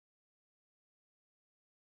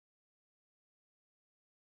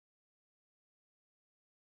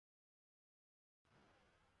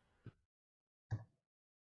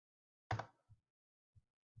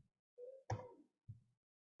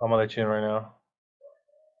I'm gonna let you in right now.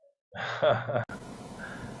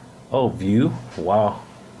 Oh, view? Wow.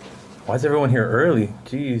 Why is everyone here early?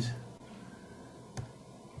 Jeez.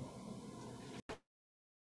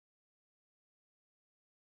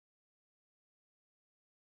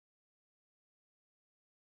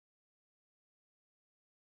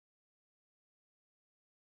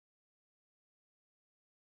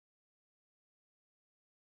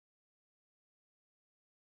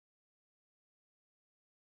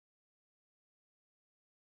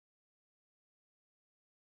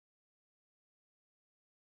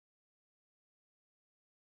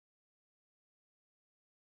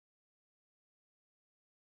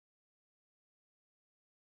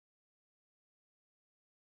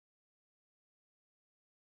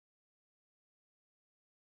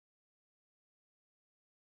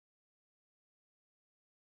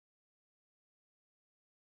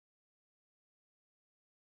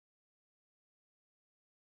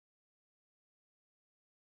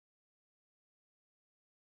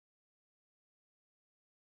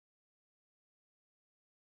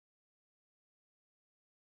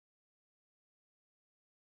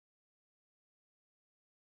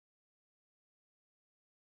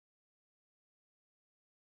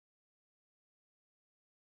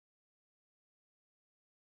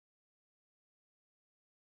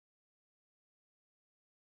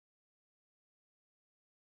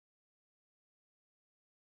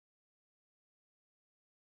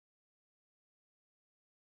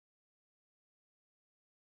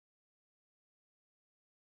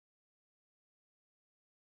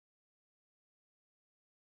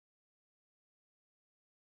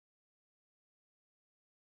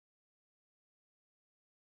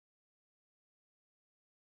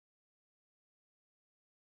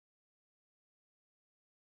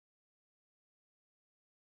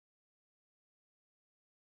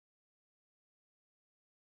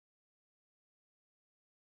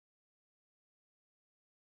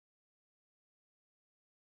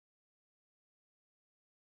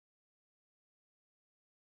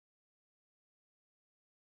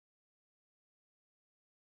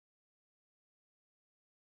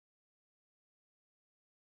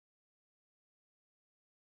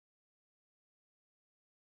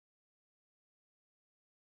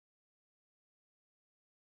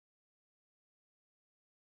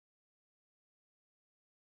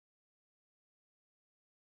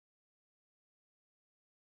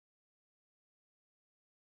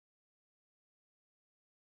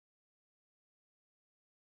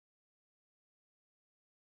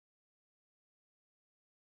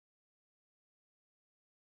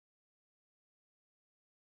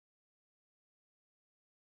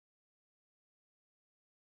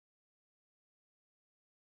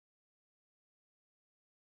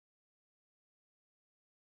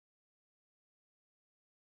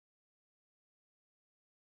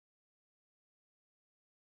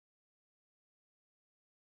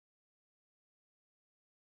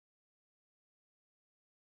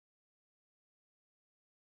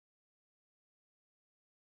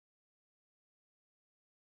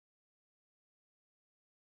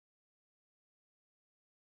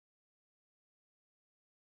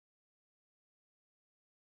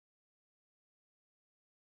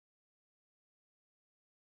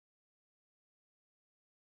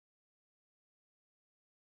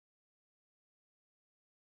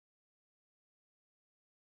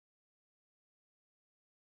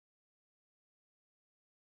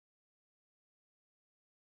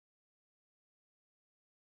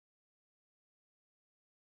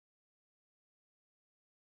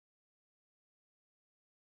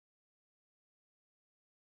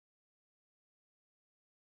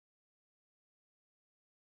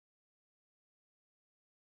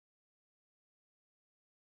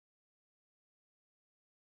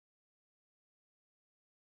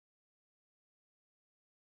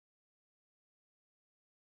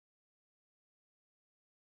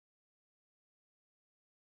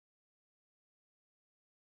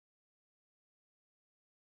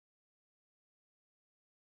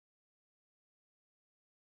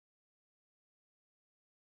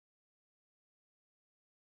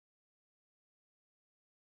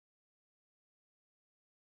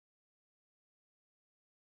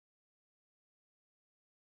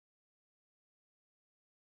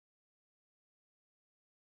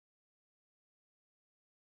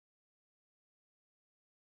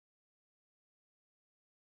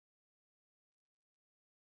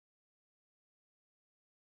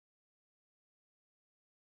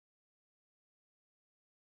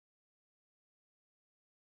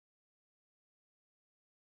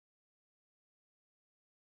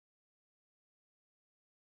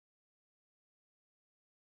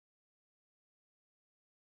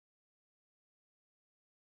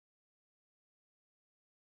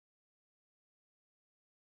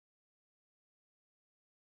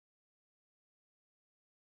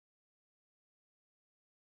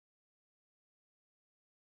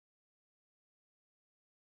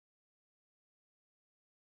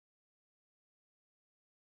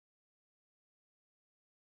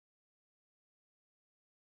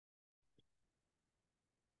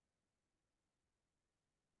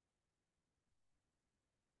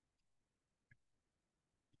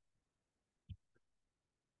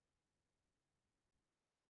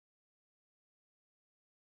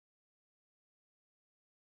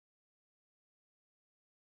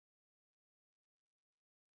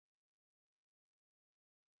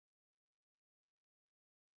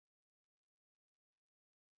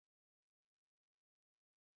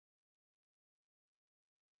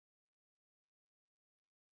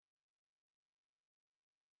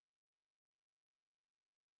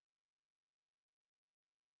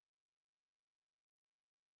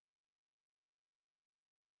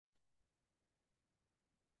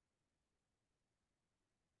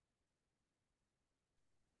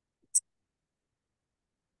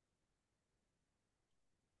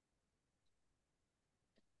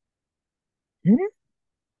 Hmm?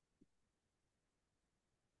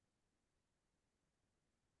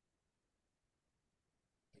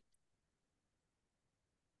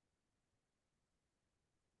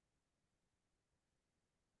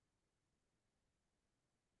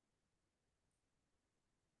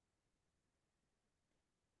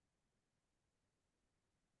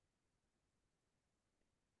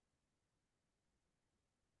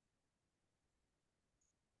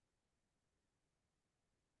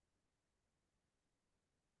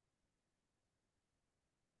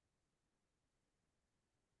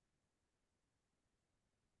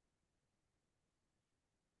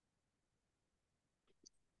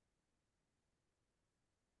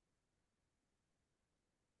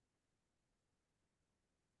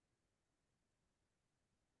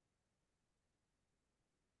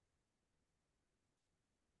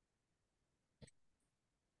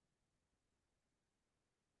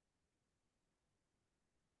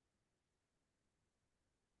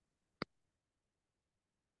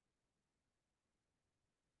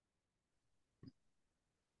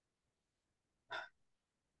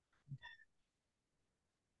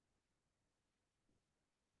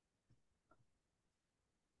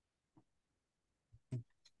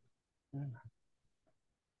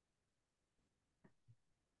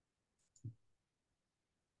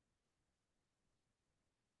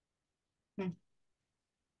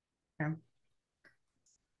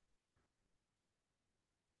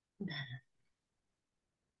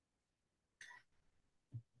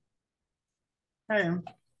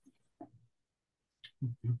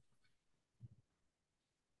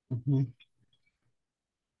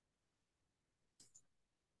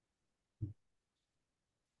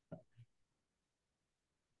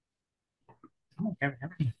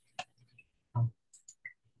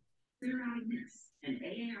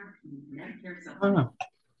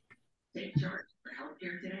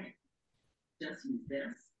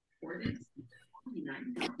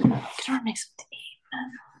 Sure makes it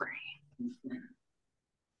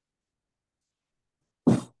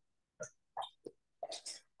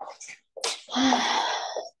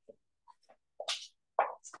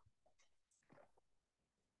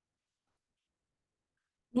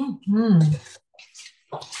Mhm.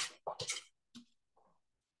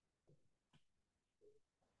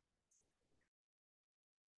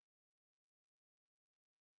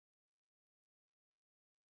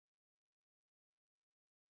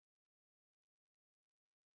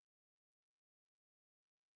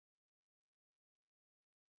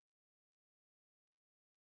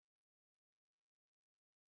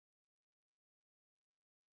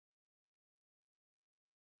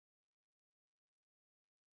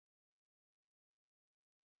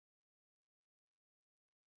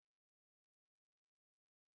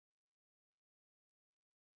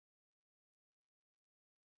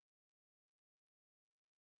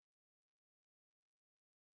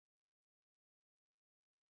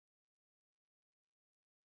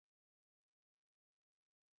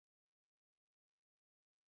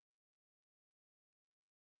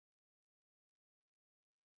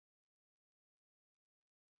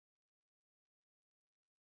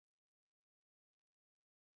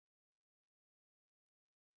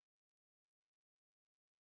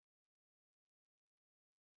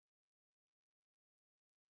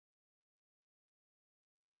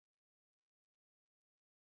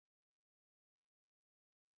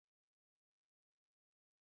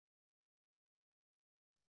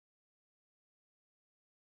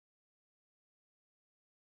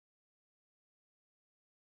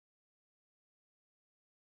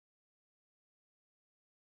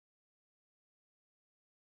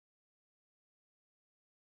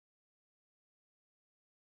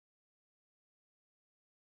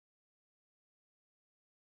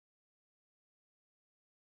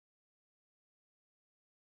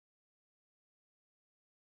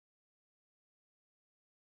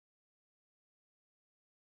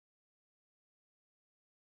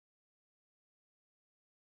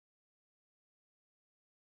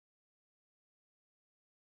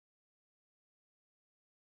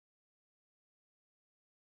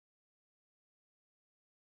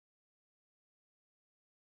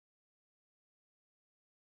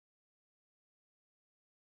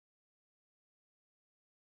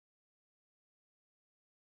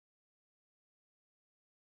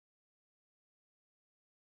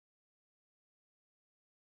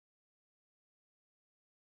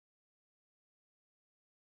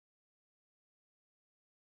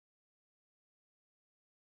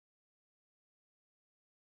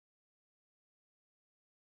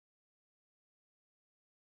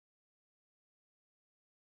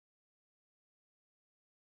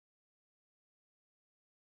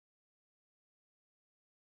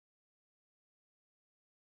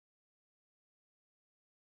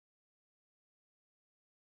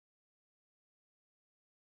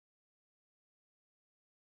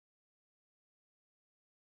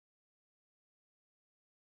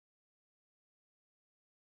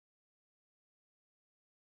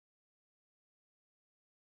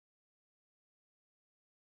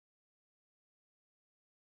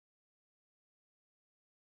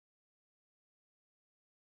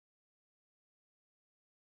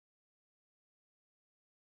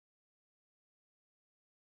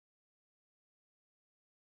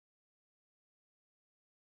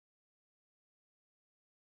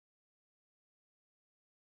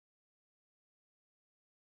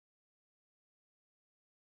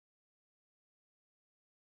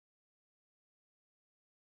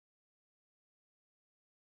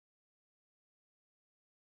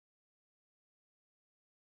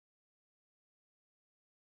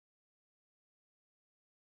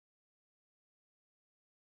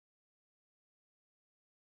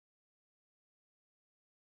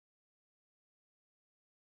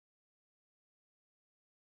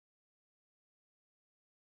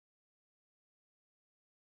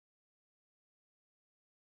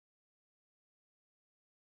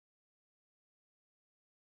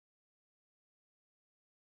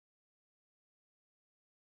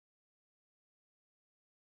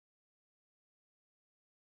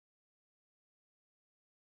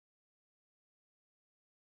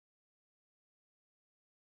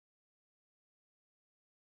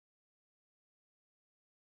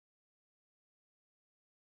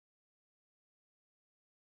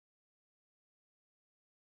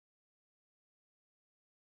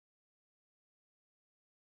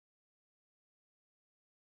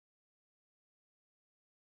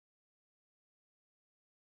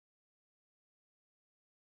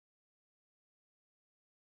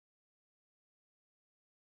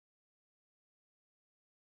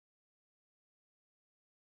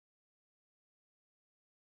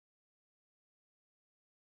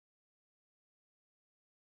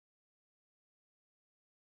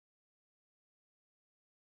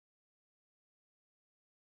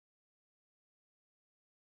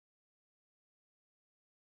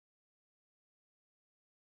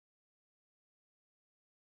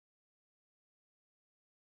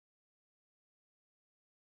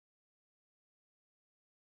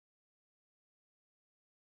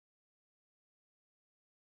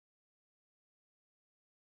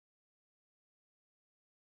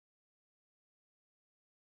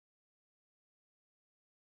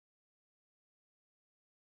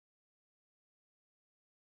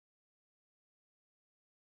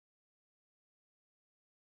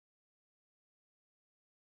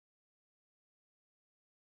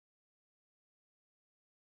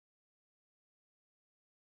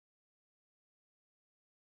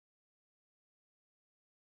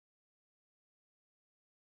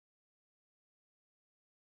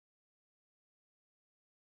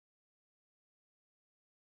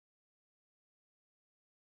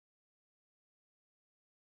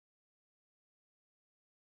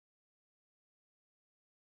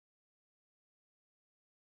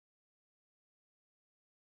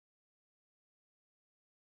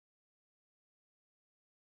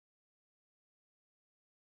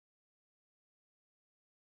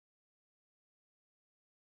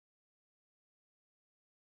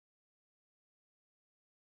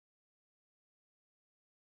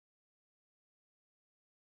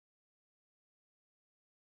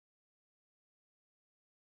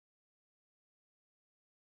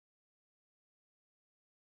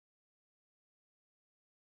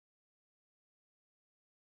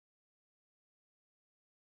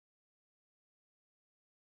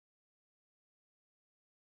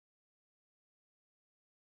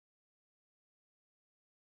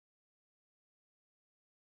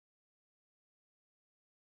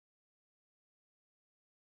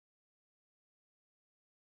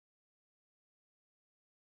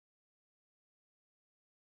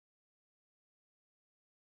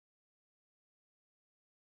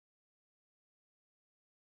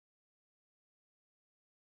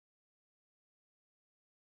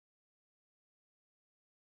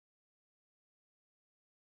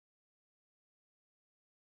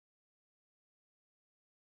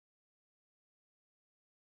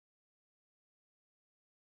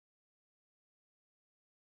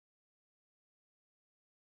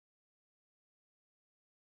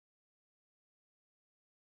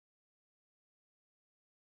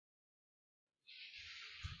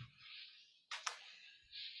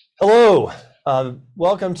 Hello,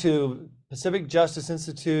 welcome to Pacific Justice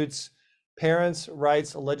Institute's Parents'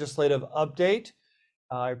 Rights Legislative Update.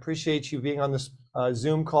 I appreciate you being on this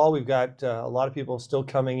Zoom call. We've got a lot of people still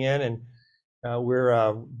coming in, and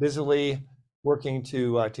we're busily working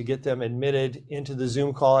to get them admitted into the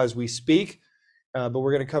Zoom call as we speak. But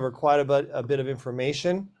we're going to cover quite a bit of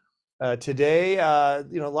information today.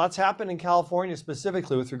 Lots happened in California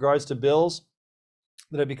specifically with regards to bills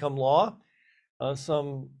that have become law.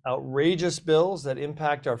 Some outrageous bills that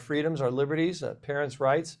impact our freedoms, our liberties, parents'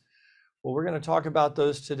 rights. Well, we're going to talk about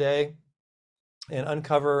those today and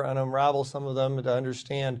uncover and unravel some of them to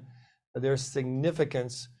understand their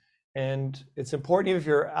significance. And it's important, even if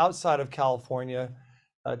you're outside of California,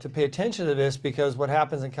 to pay attention to this, because what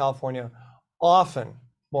happens in California often,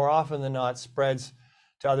 more often than not, spreads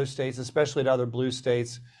to other states, especially to other blue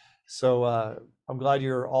states. So I'm glad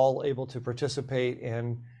you're all able to participate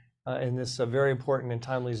in this very important and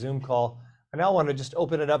timely Zoom call. I now want to just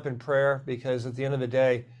open it up in prayer, because at the end of the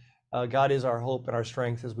day, God is our hope and our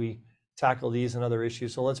strength as we tackle these and other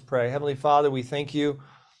issues. So let's pray. Heavenly Father, we thank you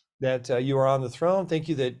that you are on the throne. Thank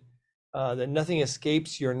you that nothing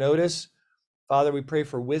escapes your notice. Father, we pray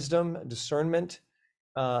for wisdom, discernment.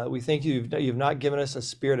 We thank you you've not given us a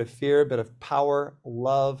spirit of fear, but of power,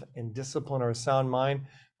 love, and discipline, or a sound mind.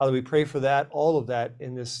 Father, we pray for that, all of that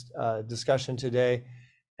in this discussion today.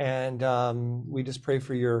 And we just pray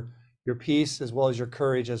for your peace as well as your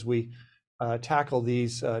courage as we tackle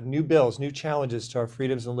these new bills, new challenges to our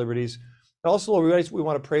freedoms and liberties. And also, Lord, we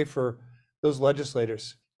want to pray for those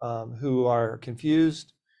legislators who are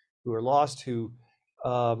confused, who are lost, who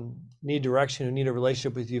need direction, who need a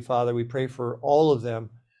relationship with you, Father. We pray for all of them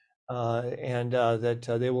and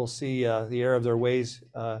that they will see the error of their ways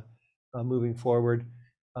moving forward.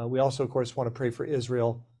 We also, of course, want to pray for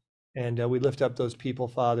Israel. And we lift up those people,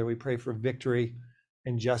 Father. We pray for victory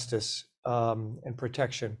and justice and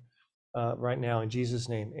protection right now in Jesus'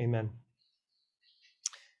 name. Amen.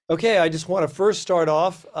 Okay, I just want to first start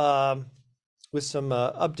off with some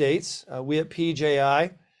updates. We at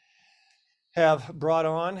PJI have brought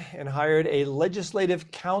on and hired a legislative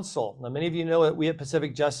council. Now, many of you know that we at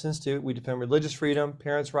Pacific Justice Institute, we defend religious freedom,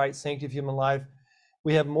 parents' rights, sanctity of human life.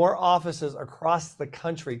 We have more offices across the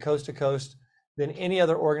country, coast to coast, than any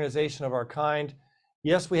other organization of our kind.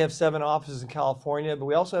 Yes, we have 7 offices in California, but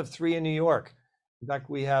we also have 3 in New York. In fact,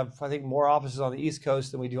 we have, I think, more offices on the East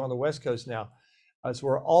Coast than we do on the West Coast now. So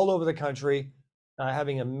we're all over the country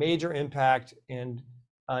having a major impact, and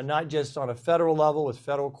not just on a federal level with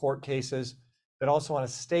federal court cases, but also on a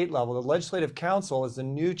state level. The Legislative Council is a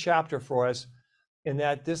new chapter for us, in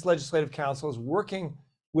that this Legislative Council is working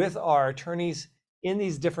with our attorneys in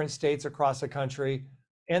these different states across the country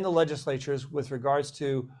and the legislatures with regards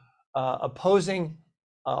to opposing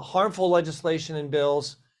harmful legislation and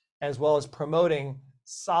bills, as well as promoting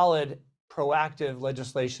solid, proactive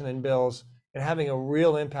legislation and bills, and having a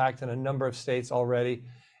real impact in a number of states already.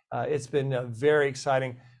 It's been very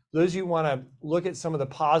exciting. For those of you who want to look at some of the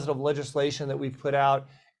positive legislation that we've put out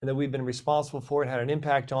and that we've been responsible for and had an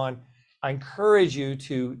impact on, I encourage you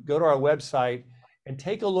to go to our website and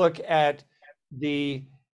take a look at the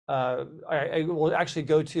I will actually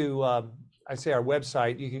go to, I say our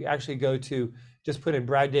website. You can actually go to, just put in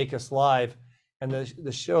Brad Dacus Live, and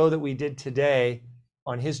the show that we did today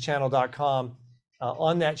on hischannel.com.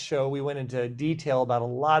 On that show, we went into detail about a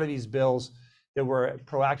lot of these bills that we're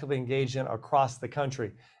proactively engaged in across the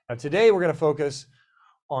country. Now, today we're going to focus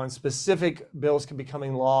on specific bills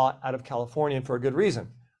becoming law out of California, and for a good reason,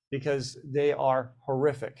 because they are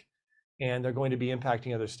horrific and they're going to be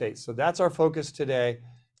impacting other states. So that's our focus today.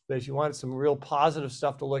 But if you want some real positive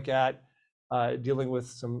stuff to look at, dealing with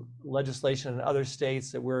some legislation in other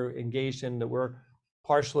states that we're engaged in, that we're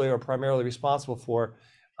partially or primarily responsible for,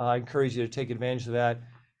 I encourage you to take advantage of that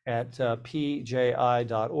at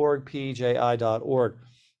pji.org, pji.org.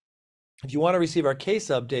 If you want to receive our case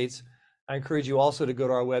updates, I encourage you also to go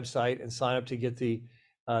to our website and sign up to get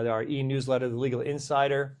our e-newsletter, The Legal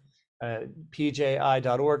Insider,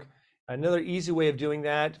 pji.org. Another easy way of doing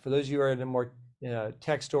that, for those of you who are in a more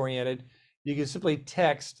text-oriented, you can simply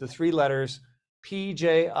text the 3 letters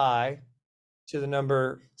PJI to the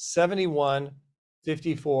number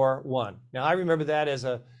 71541. Now, I remember that as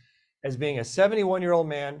being a 71-year-old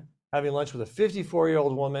man having lunch with a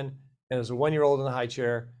 54-year-old woman, and as a 1-year-old in the high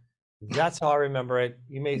chair. That's how I remember it.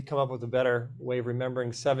 You may come up with a better way of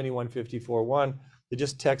remembering 71541. You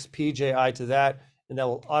just text PJI to that, and that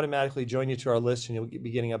will automatically join you to our list, and you'll be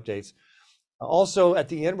getting updates. Also, at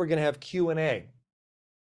the end, we're going to have Q&A.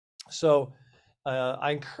 So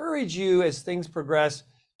I encourage you, as things progress,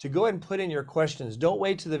 to go ahead and put in your questions. Don't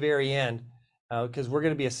wait to the very end. because we're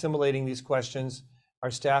going to be assimilating these questions. Our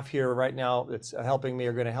staff here right now that's helping me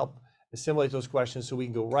are going to help assimilate those questions so we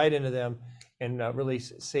can go right into them and really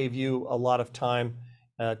save you a lot of time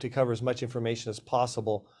to cover as much information as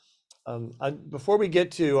possible. Before we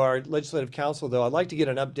get to our legislative council, though, I'd like to get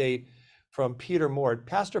an update from Peter Mord.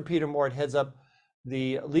 Pastor Peter Mord heads up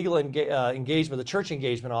the legal engagement, the church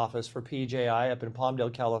engagement office for PJI up in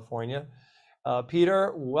Palmdale, California.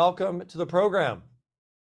 Peter, welcome to the program.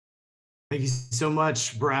 Thank you so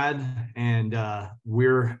much, Brad. And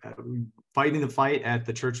we're fighting the fight at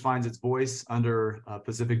The Church Finds Its Voice under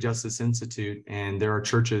Pacific Justice Institute. And there are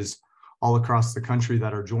churches all across the country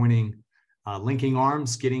that are joining, linking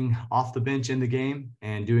arms, getting off the bench in the game,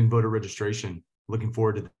 and doing voter registration. Looking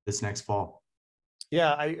forward to this next fall.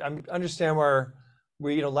 Yeah, I understand where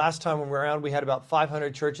last time when we were around, we had about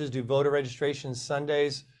 500 churches do voter registration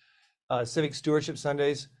Sundays, civic stewardship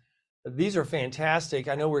Sundays. These are fantastic.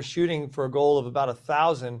 I know we're shooting for a goal of about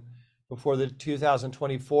 1,000 before the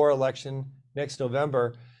 2024 election next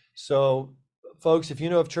November. So folks, if you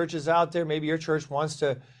know of churches out there, maybe your church wants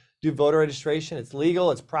to do voter registration. It's legal,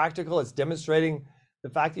 it's practical, it's demonstrating the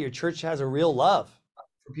fact that your church has a real love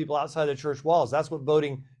for people outside the church walls. That's what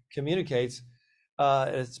voting communicates,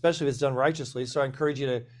 especially if it's done righteously. So I encourage you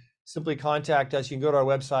to simply contact us. You can go to our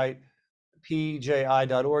website,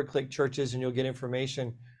 pji.org, click churches, and you'll get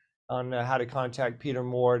information on how to contact Peter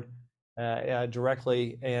Mord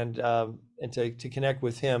directly and to connect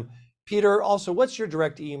with him. Peter, also, what's your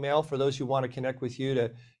direct email for those who want to connect with you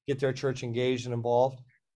to get their church engaged and involved?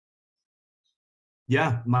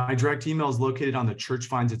 Yeah, my direct email is located on the Church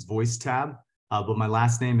Finds Its Voice tab, but my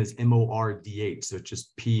last name is Mordh, so it's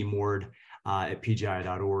just pmord at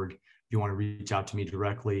pji.org if you want to reach out to me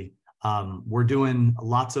directly. We're doing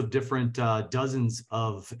lots of different dozens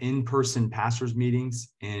of in-person pastors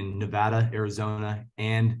meetings in Nevada, Arizona,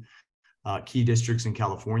 and key districts in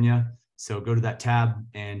California. So go to that tab,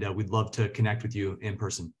 and we'd love to connect with you in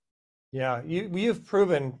person. Yeah, you've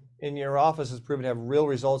proven, in your office has proven to have real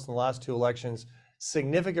results in the last two elections,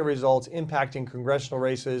 significant results impacting congressional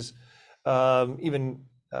races, even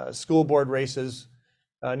school board races.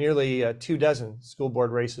 Nearly 24 school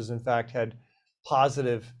board races, in fact, had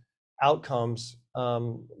positive outcomes,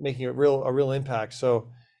 making a real impact. So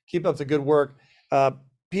keep up the good work.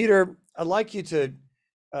 Peter, I'd like you to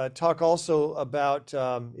talk also about,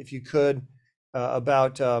 if you could,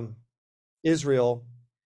 about Israel.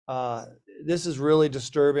 This is really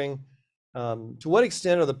disturbing. To what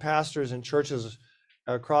extent are the pastors and churches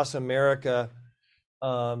across America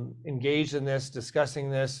engaged in this, discussing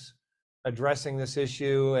this, addressing this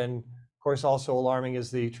issue? And of course, also alarming is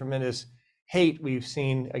the tremendous hate we've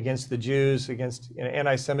seen against the Jews, against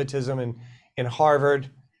anti-Semitism in Harvard.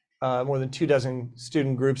 More than 24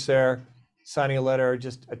 student groups there signing a letter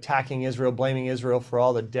just attacking Israel, blaming Israel for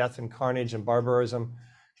all the death and carnage and barbarism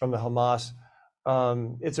from the Hamas.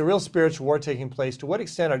 It's a real spiritual war taking place. To what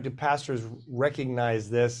extent do pastors recognize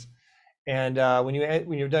this? And when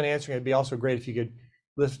you're done answering, it'd be also great if you could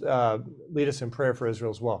lead us in prayer for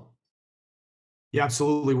Israel as well. Yeah,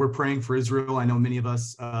 absolutely. We're praying for Israel. I know many of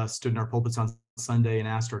us stood in our pulpits on Sunday and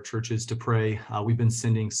asked our churches to pray. We've been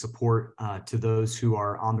sending support to those who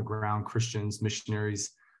are on the ground, Christians,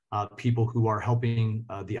 missionaries, people who are helping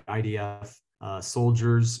the IDF,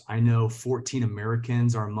 soldiers. I know 14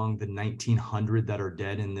 Americans are among the 1,900 that are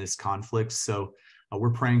dead in this conflict. So we're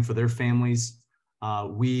praying for their families.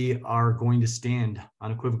 We are going to stand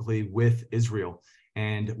unequivocally with Israel.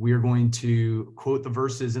 And we are going to quote the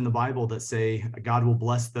verses in the Bible that say, God will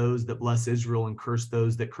bless those that bless Israel and curse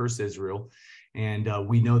those that curse Israel. And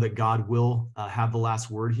we know that God will have the last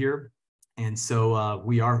word here. And so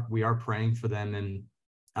we are praying for them. And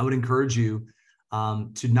I would encourage you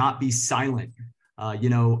to not be silent.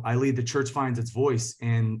 I lead The Church Finds Its Voice,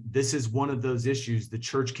 and this is one of those issues the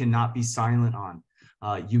church cannot be silent on.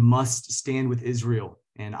 You must stand with Israel.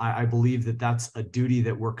 And I believe that that's a duty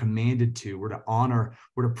that we're commanded to. We're to honor,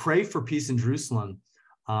 we're to pray for peace in Jerusalem,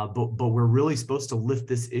 but we're really supposed to lift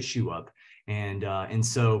this issue up. And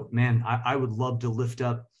so, man, I would love to lift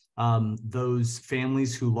up those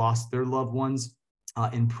families who lost their loved ones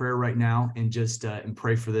in prayer right now, and just and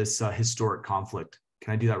pray for this historic conflict.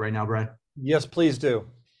 Can I do that right now, Brad? Yes, please do.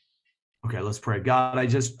 Okay, let's pray. God, I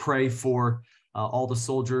just pray for all the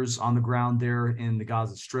soldiers on the ground there in the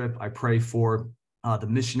Gaza Strip. I pray for the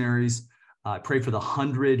missionaries. I pray for the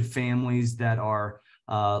 100 families that are,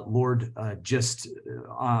 Lord, just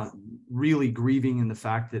really grieving in the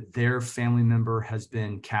fact that their family member has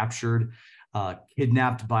been captured,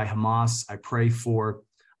 kidnapped by Hamas. I pray for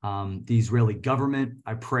the Israeli government.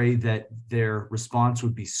 I pray that their response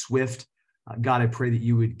would be swift. God, I pray that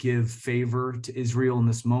you would give favor to Israel in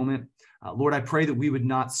this moment. Lord, I pray that we would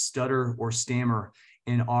not stutter or stammer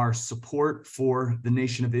in our support for the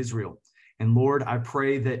nation of Israel. And Lord, I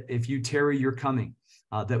pray that if you tarry your coming,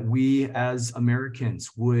 that we as Americans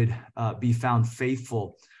would be found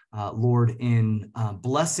faithful, Lord, in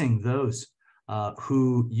blessing those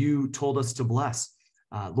who you told us to bless.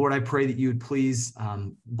 Lord, I pray that you would please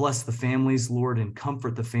bless the families, Lord, and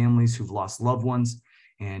comfort the families who've lost loved ones.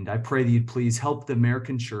 And I pray that you'd please help the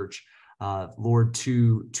American church, Lord,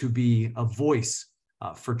 to be a voice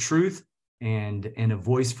for truth and a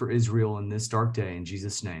voice for Israel in this dark day. In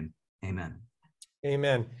Jesus' name, amen.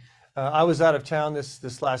 Amen. I was out of town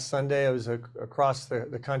this last Sunday. I was across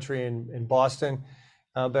the country in Boston.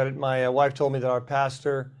 But my wife told me that our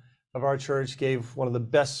pastor of our church gave one of the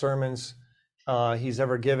best sermons he's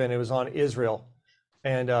ever given. It was on Israel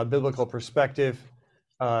and biblical perspective.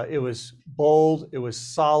 It was bold, it was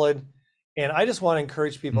solid. And I just want to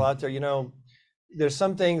encourage people out there, there's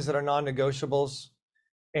some things that are non-negotiables.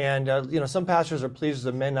 And, some pastors are pleasers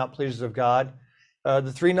of men, not pleasers of God.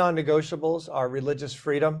 The three non-negotiables are religious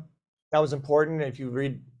freedom. That was important. If you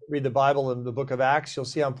read the Bible in the book of Acts, you'll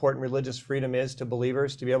see how important religious freedom is to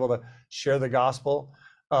believers to be able to share the gospel.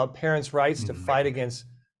 Parents' rights to fight against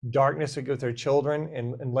darkness with their children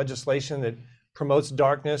and legislation that promotes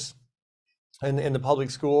darkness in the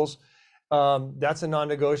public schools. That's a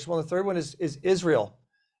non-negotiable. And the third one is Israel.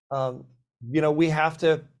 We have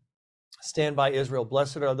to stand by Israel.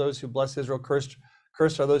 Blessed are those who bless Israel.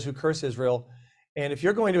 Cursed are those who curse Israel. And if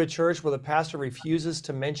you're going to a church where the pastor refuses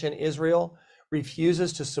to mention Israel,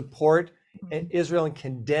 refuses to support Israel and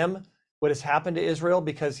condemn what has happened to Israel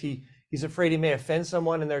because he's afraid he may offend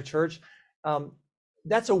someone in their church,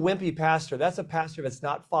 that's a wimpy pastor. That's a pastor that's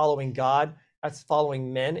not following God. That's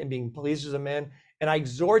following men and being pleasers of men. And I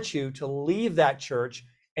exhort you to leave that church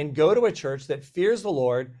and go to a church that fears the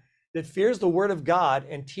Lord, that fears the word of God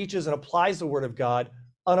and teaches and applies the word of God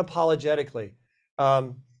unapologetically.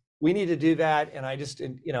 We need to do that. And I just,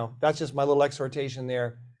 that's just my little exhortation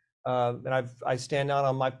there. And I stand not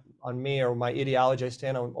on me or my ideology. I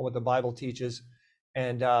stand on what the Bible teaches.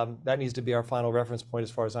 And that needs to be our final reference point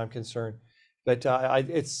as far as I'm concerned. But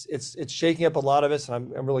it's shaking up a lot of us,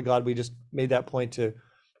 and I'm really glad we just made that point to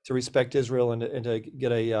respect Israel and to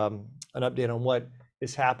get an update on what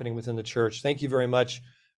is happening within the church. Thank you very much,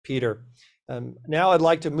 Peter. Now I'd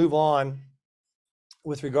like to move on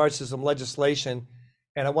with regards to some legislation,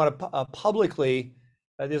 and I want to publicly.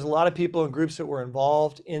 There's a lot of people and groups that were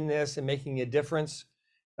involved in this and making a difference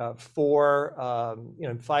for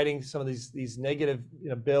fighting some of these negative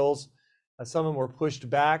bills. Some of them were pushed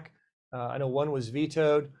back. I know one was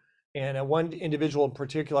vetoed, and one individual in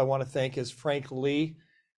particular I want to thank is Frank Lee.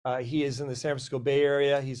 He is in the San Francisco Bay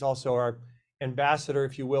Area. He's also our ambassador,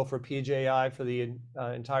 if you will, for PJI for the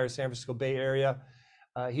entire San Francisco Bay Area.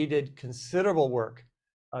 He did considerable work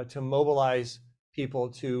to mobilize people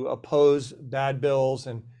to oppose bad bills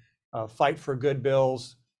and fight for good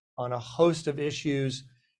bills on a host of issues.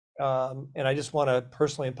 And I just want to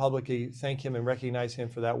personally and publicly thank him and recognize him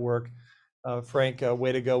for that work. Frank,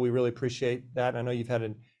 way to go. We really appreciate that. I know you've had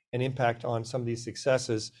an impact on some of these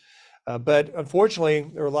successes. But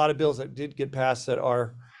unfortunately, there are a lot of bills that did get passed that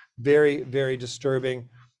are very, very disturbing.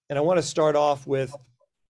 And I want to start off with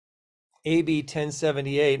AB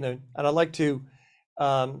 1078. And I'd like to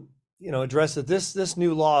address that this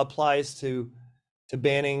new law applies to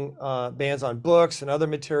banning bans on books and other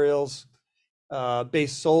materials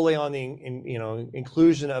based solely on the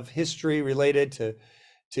inclusion of history related to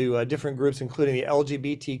different groups, including the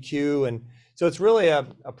LGBTQ. And so it's really a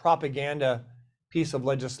propaganda piece of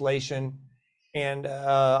legislation. And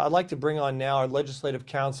I'd like to bring on now our legislative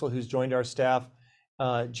counsel who's joined our staff,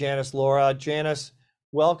 Janice Laura. Janice,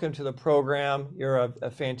 welcome to the program. You're a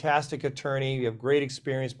fantastic attorney. You have great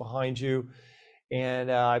experience behind you. And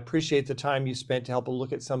I appreciate the time you spent to help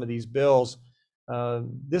look at some of these bills.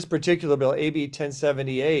 This particular bill, AB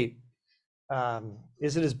 1078,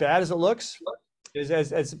 is it as bad as it looks?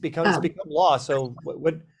 As it becomes become law. So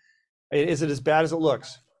what is it as bad as it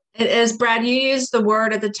looks? It is, Brad. You used the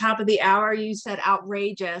word at the top of the hour. You said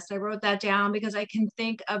outrageous. I wrote that down because I can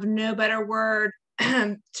think of no better word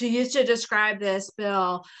to use to describe this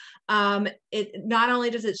bill. It not only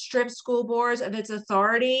does it strip school boards of its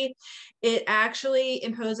authority, it actually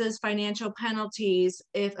imposes financial penalties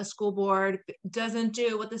if a school board doesn't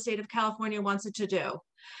do what the state of California wants it to do.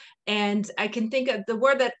 And I can think of the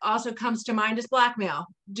word that also comes to mind is blackmail.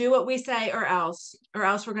 Do what we say or else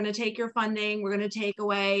we're going to take your funding. We're going to take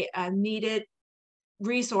away needed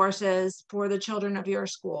resources for the children of your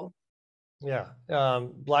school. Yeah.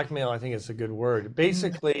 Blackmail, I think is a good word.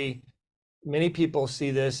 Basically, many people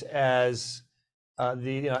see this as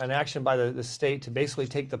an action by the state to basically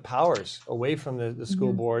take the powers away from the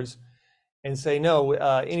school boards and say, no,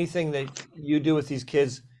 anything that you do with these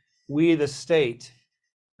kids, we, the state,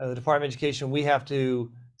 the Department of Education, we have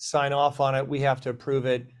to sign off on it. We have to approve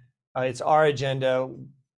it. It's our agenda.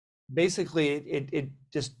 Basically, it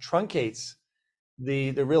just truncates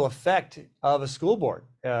the real effect of a school board,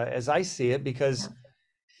 as I see it, because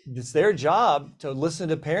it's their job to listen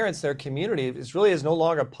to parents, their community. It really is no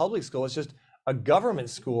longer a public school. It's just a government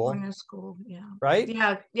school, California school, yeah. right?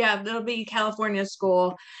 Yeah, that'll be California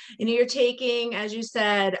school. And you're taking, as you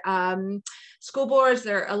said, school boards,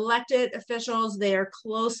 they're elected officials. They are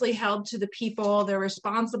closely held to the people. They're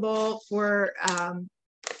responsible for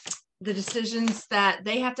the decisions that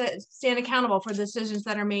they have to stand accountable for, the decisions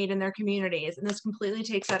that are made in their communities. And this completely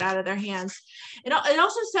takes that out of their hands. It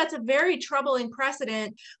also sets a very troubling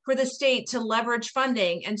precedent for the state to leverage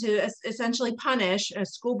funding and to essentially punish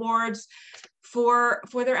school boards for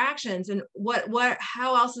their actions. And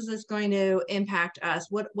how else is this going to impact us?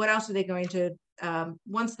 What else are they going to,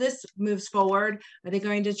 once this moves forward, are they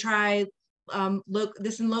going to try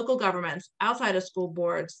this in local governments outside of school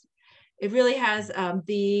boards? It really has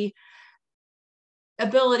the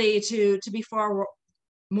ability to be far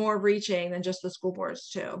more reaching than just the school boards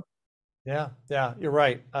too. Yeah, you're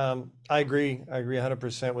right. I agree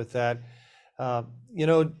 100% with that.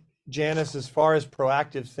 Janice, as far as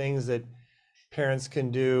proactive things that parents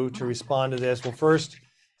can do to respond to this, well, first,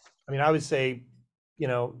 I would say,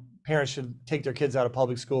 parents should take their kids out of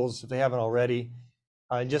public schools if they haven't already,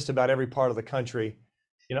 in just about every part of the country.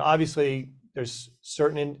 Obviously there's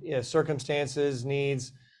certain circumstances,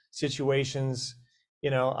 needs, situations.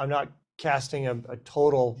 I'm not casting a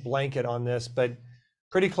total blanket on this, but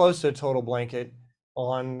pretty close to a total blanket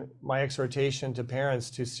on my exhortation to parents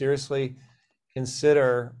to seriously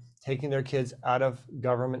consider taking their kids out of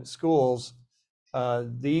government schools.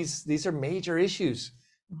 These are major issues.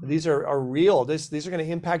 These are real. These are going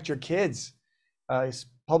to impact your kids.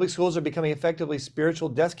 Public schools are becoming effectively spiritual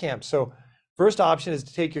death camps. So first option is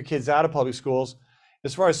to take your kids out of public schools.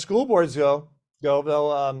 As far as school boards go,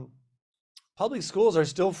 though, public schools are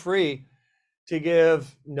still free to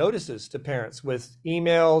give notices to parents with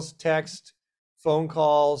emails, text, phone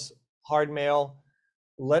calls, hard mail,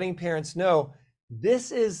 letting parents know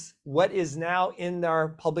this is what is now in our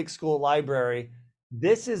public school library.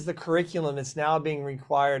 This is the curriculum that's now being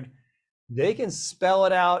required. They can spell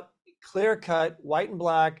it out, clear cut, white and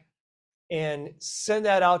black, and send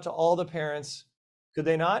that out to all the parents. Could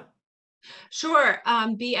they not? Sure.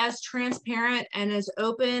 Be as transparent and as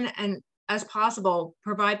open and as possible.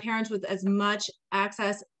 Provide parents with as much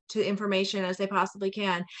access to information as they possibly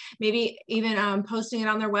can. Maybe even posting it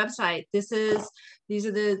on their website. These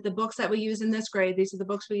are the books that we use in this grade. These are the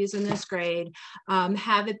books we use in this grade.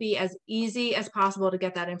 Have it be as easy as possible to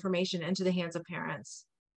get that information into the hands of parents.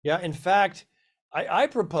 Yeah, in fact, I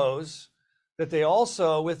propose that they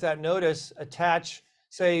also, with that notice, attach,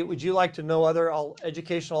 say, would you like to know other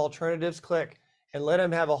educational alternatives? Click, and let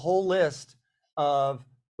them have a whole list of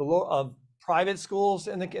private schools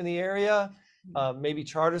in the area, maybe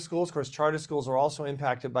charter schools. Of course, charter schools are also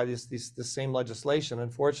impacted by this same legislation,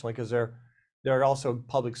 unfortunately, because they're also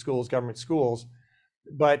public schools, government schools.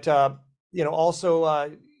 But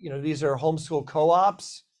also, these are homeschool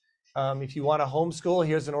co-ops. If you want to homeschool,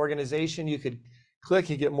 here's an organization you could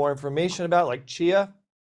click. You get more information about, like CHIA,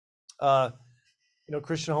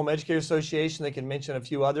 Christian Home Educator Association. They can mention a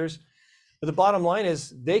few others. But the bottom line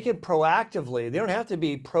is they can proactively, they don't have to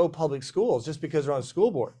be pro-public schools just because they're on a school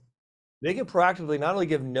board. They can proactively not only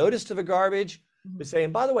give notice to the garbage, but say,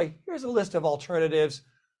 and by the way, here's a list of alternatives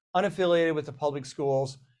unaffiliated with the public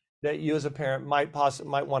schools that you as a parent might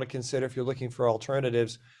want to consider if you're looking for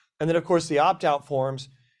alternatives. And then, of course, the opt-out forms,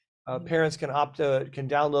 parents can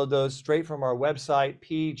download those straight from our website,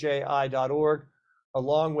 pji.org,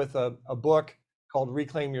 along with a book called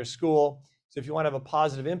Reclaim Your School. So if you want to have a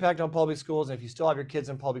positive impact on public schools, and if you still have your kids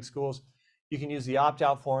in public schools, you can use the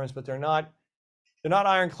opt-out forms, but they're not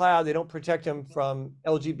ironclad. They don't protect them from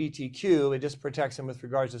LGBTQ. It just protects them with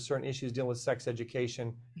regards to certain issues dealing with sex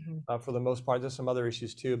education. For the most part, there's some other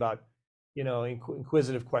issues too about,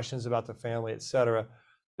 inquisitive questions about the family, et cetera.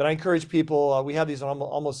 But I encourage people, we have these in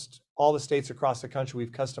almost all the states across the country.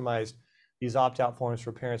 We've customized these opt-out forms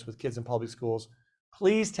for parents with kids in public schools.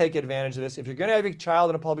 Please take advantage of this. If you're going to have your child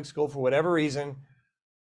in a public school for whatever reason,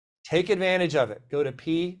 take advantage of it. Go to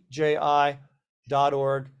pji.org,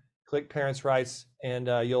 click Parents' Rights, and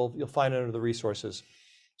you'll find it under the resources.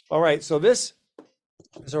 All right, so this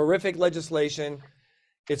is horrific legislation.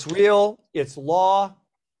 It's real, it's law,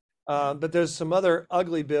 but there's some other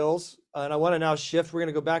ugly bills and I want to now shift. We're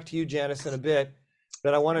going to go back to you, Janice, in a bit,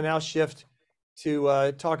 but I want to now shift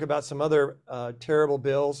to talk about some other terrible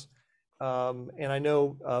bills. And I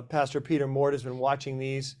know Pastor Peter Mort has been watching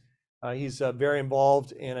these. He's very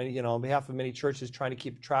involved, and on behalf of many churches, trying to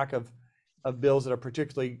keep track of bills that are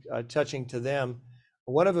particularly touching to them.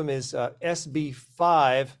 One of them is SB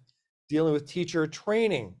 5, dealing with teacher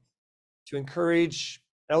training to encourage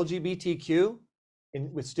LGBTQ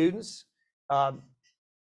with students.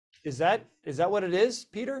 Is that what it is,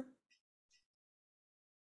 Peter?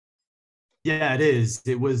 Yeah, it is.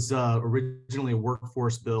 It was originally a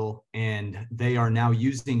workforce bill, and they are now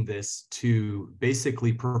using this to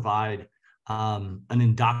basically provide an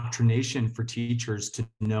indoctrination for teachers to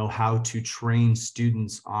know how to train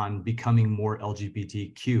students on becoming more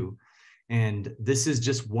LGBTQ. And this is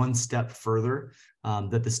just one step further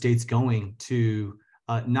that the state's going to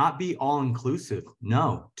not be all-inclusive,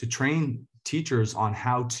 no, to train teachers on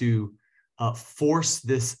how to force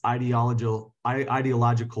this ideological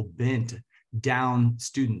bent down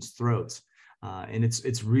students' throats. And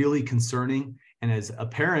it's really concerning. And as a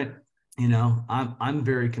parent, I'm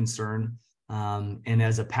very concerned. And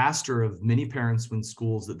as a pastor of many parents in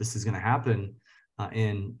schools, that this is going to happen,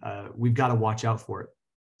 and we've got to watch out for it.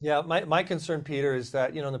 Yeah, my concern, Peter, is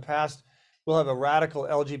that, in the past, we'll have a radical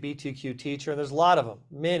LGBTQ teacher, and there's a lot of them,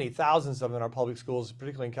 many thousands of them in our public schools,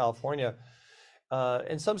 particularly in California.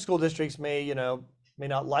 And some school districts may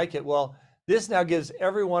not like it. Well, this now gives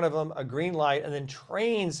every one of them a green light, and then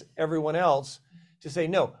trains everyone else to say,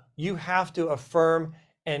 no, you have to affirm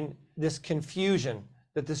and this confusion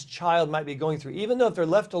that this child might be going through. Even though if they're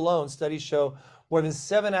left alone, studies show more than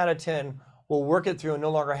 7 out of 10 will work it through and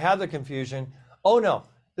no longer have the confusion. Oh no,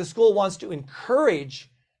 the school wants to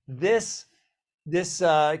encourage this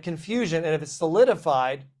confusion, and if it's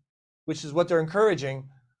solidified, which is what they're encouraging,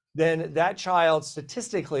 then that child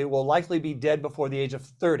statistically will likely be dead before the age of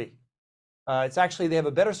 30. It's actually, they have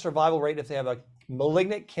a better survival rate if they have a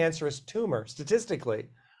malignant cancerous tumor, statistically,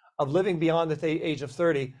 of living beyond the age of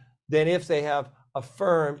 30 than if they have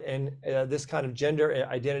affirmed and this kind of gender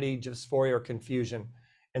identity dysphoria or confusion.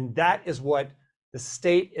 And that is what the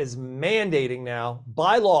state is mandating now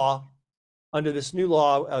by law under this new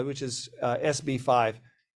law, which is SB 5.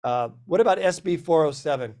 What about SB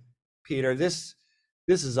 407, Peter? This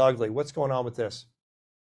is ugly. What's going on with this?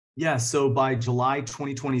 Yeah, so by July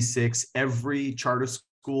 2026, every charter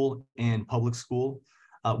school and public school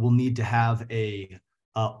will need to have a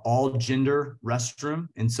all gender restroom.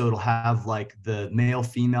 And so it'll have like the male,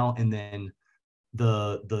 female, and then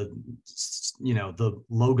the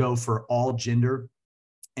logo for all gender.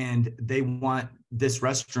 And they want this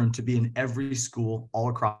restroom to be in every school all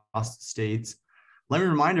across the states. Let me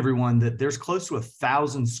remind everyone that there's close to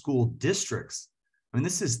 1,000 school districts. I mean,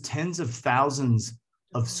 this is tens of thousands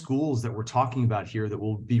of schools that we're talking about here that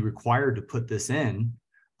will be required to put this in,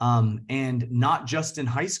 and not just in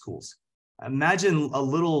high schools. Imagine a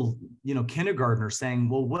little, kindergartner saying,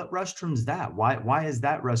 well, what restroom is that? Why does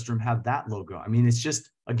that restroom have that logo? I mean, it's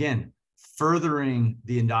just, again, furthering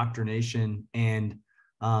the indoctrination and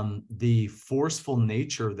the forceful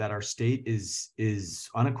nature that our state is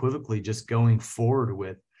unequivocally just going forward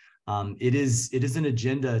with. It is an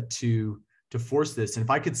agenda to force this. And if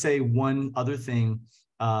I could say one other thing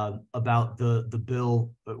about the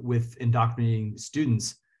bill with indoctrinating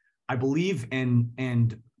students, I believe,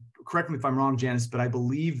 and correct me if I'm wrong, Janice, but I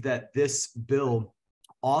believe that this bill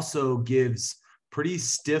also gives pretty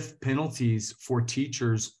stiff penalties for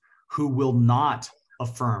teachers who will not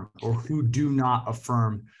affirm or who do not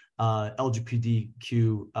affirm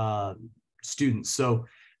LGBTQ students. So,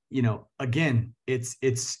 again,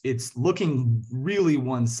 it's looking really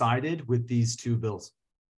one-sided with these two bills.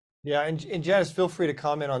 Yeah, and Janice, feel free to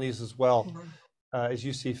comment on these as well, as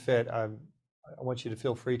you see fit. I want you to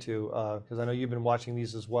feel free to, because I know you've been watching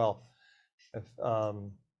these as well.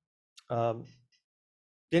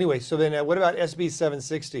 Anyway, so then what about SB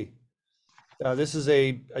 760? This is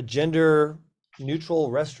a gender neutral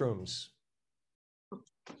restrooms.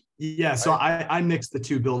 Yeah, so I mixed the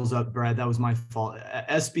two bills up, Brad. That was my fault.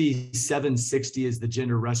 SB 760 is the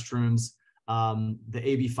gender restrooms. The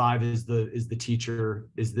AB 5 is the teacher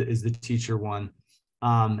one.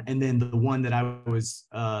 And then the one that I was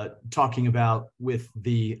talking about with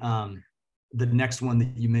the next one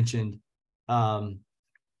that you mentioned, SB.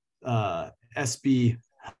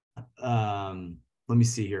 Let me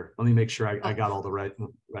see here. Let me make sure I got all the right.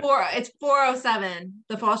 It's 407,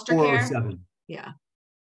 the foster care. 407. Yeah.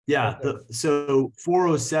 Yeah. So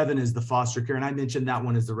 407 is the foster care, and I mentioned that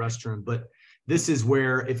one is the restroom. But this is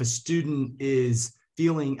where if a student is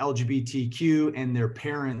feeling LGBTQ and their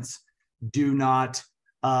parents do not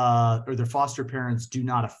or their foster parents do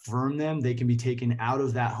not affirm them, they can be taken out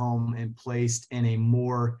of that home and placed in a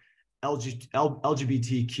more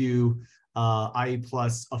LGBTQ IE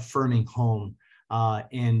plus affirming home.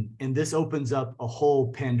 And this opens up a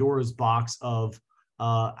whole Pandora's box of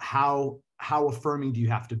how affirming do you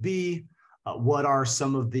have to be? What are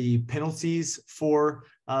some of the penalties for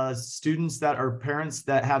students that are parents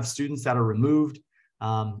that have students that are removed?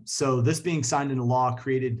 So this being signed into law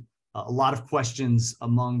created a lot of questions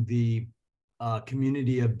among the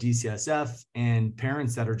community of DCSF and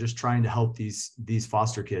parents that are just trying to help these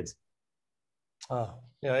foster kids.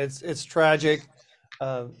 Yeah, it's tragic.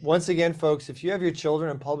 Once again, folks, if you have your children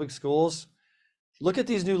in public schools, look at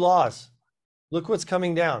these new laws. Look what's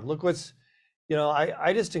coming down. Look what's,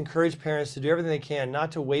 I just encourage parents to do everything they can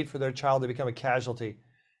not to wait for their child to become a casualty.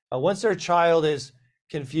 Once their child is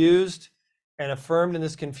confused and affirmed in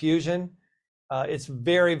this confusion, it's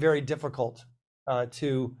very, very difficult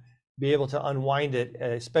to be able to unwind it,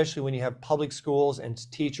 especially when you have public schools and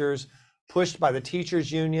teachers pushed by the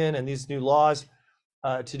teachers union and these new laws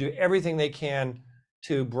to do everything they can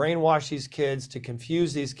to brainwash these kids, to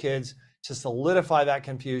confuse these kids, to solidify that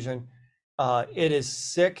confusion. It is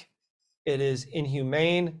sick, it is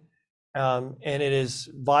inhumane, and it is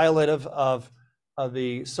violative of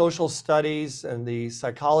the social studies and the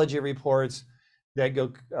psychology reports that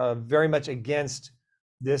go very much against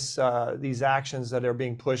these actions that are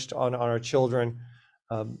being pushed on our children.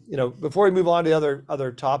 Before we move on to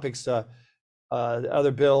other topics,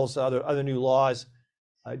 other bills, other new laws,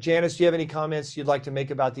 Janice, do you have any comments you'd like to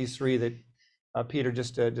make about these three that Peter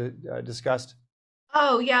just discussed?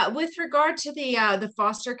 Oh yeah, with regard to the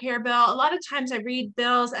foster care bill, a lot of times I read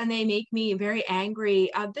bills and they make me very angry.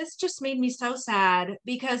 This just made me so sad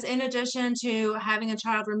because in addition to having a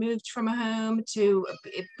child removed from a home to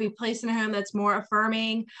be placed in a home that's more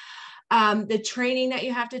affirming, the training that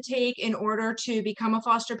you have to take in order to become a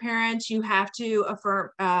foster parent, you have to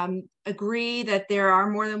agree that there are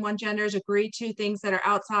more than one genders, agree to things that are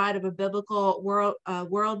outside of a biblical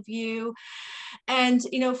worldview. And,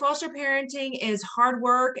 foster parenting is hard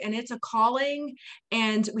work and it's a calling.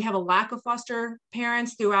 And we have a lack of foster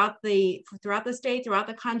parents throughout the state, throughout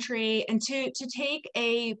the country. And to take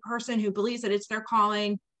a person who believes that it's their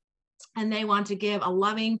calling and they want to give a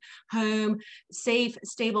loving home, safe,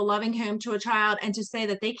 stable, loving home to a child, and to say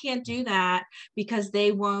that they can't do that because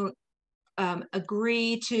they won't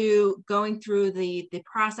agree to going through the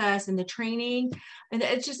process and the training. And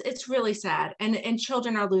it's really sad. And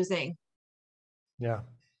children are losing. Yeah,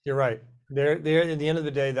 you're right. They're at the end of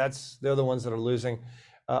the day, they're the ones that are losing.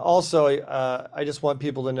 Also, I just want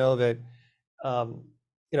people to know that,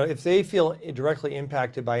 if they feel directly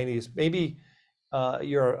impacted by any of these, maybe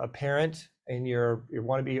you're a parent and you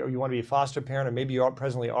want to be a foster parent, or maybe you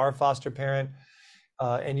presently are a foster parent,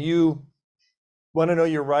 and you want to know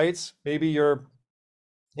your rights. Maybe you're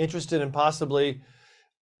interested in possibly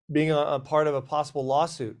being a part of a possible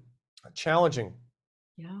lawsuit challenging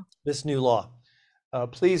this new law.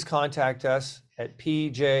 Please contact us at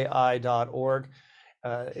pji.org.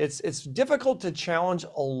 It's difficult to challenge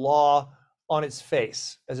a law on its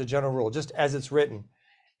face as a general rule, just as it's written.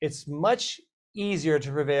 It's much easier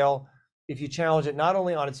to prevail if you challenge it not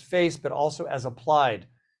only on its face, but also as applied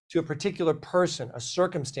to a particular person, a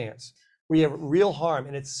circumstance where you have real harm,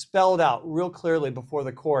 and it's spelled out real clearly before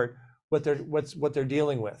the court what they're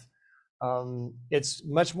dealing with. It's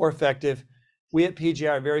much more effective. We at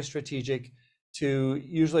PGI are very strategic to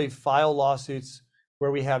usually file lawsuits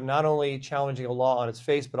where we have not only challenging a law on its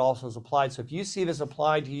face, but also as applied. So if you see this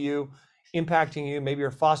applied to you, impacting you, maybe you're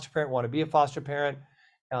a foster parent, want to be a foster parent,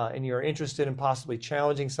 and you're interested in possibly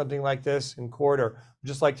challenging something like this in court, or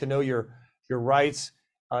just like to know your rights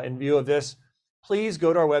in view of this, please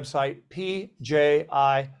go to our website, pji.org,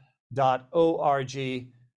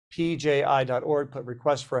 pji.org, put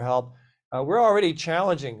request for help. We're already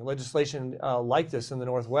challenging legislation like this in the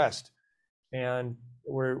Northwest, and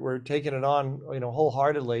we're taking it on,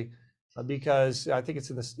 wholeheartedly, because I think it's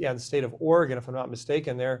in the state of Oregon, if I'm not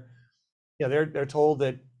mistaken. They're told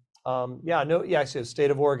that, I said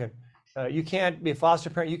state of Oregon. You can't be a foster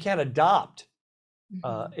parent. You can't adopt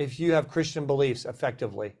if you have Christian beliefs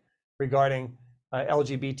effectively regarding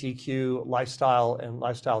LGBTQ lifestyle and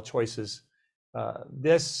lifestyle choices.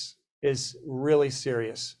 This is really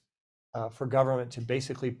serious for government to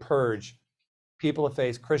basically purge people of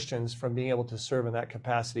faith, Christians, from being able to serve in that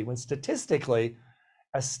capacity, when statistically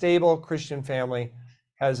a stable Christian family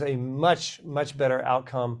has a much, much better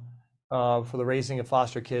outcome for the raising of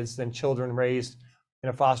foster kids than children raised in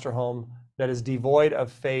a foster home that is devoid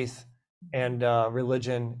of faith and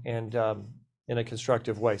religion and in a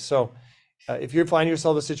constructive way. So If you find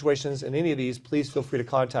yourself in situations in any of these, please feel free to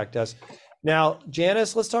contact us. Now,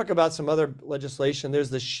 Janice, let's talk about some other legislation. There's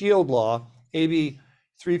the SHIELD law, AB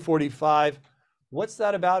 345. What's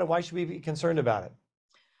that about, and why should we be concerned about it?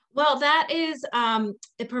 Well, that is,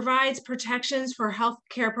 it provides protections for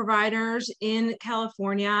healthcare providers in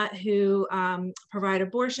California who provide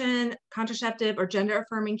abortion, contraceptive, or gender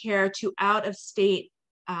affirming care to out-of-state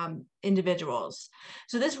individuals.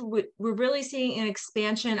 So we're really seeing an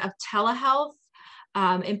expansion of telehealth,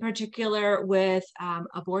 in particular with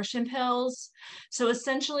abortion pills. So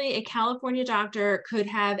essentially, a California doctor could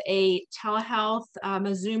have a telehealth,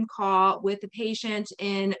 a Zoom call with the patient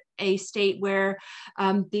in a state where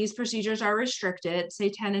these procedures are restricted, say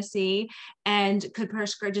Tennessee, and could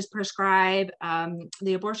prescribe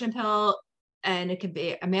the abortion pill. And it could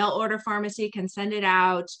be a mail order pharmacy can send it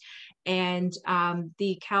out, and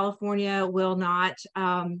the California will not.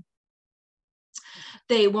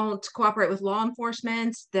 They won't cooperate with law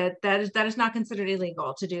enforcement. That is not considered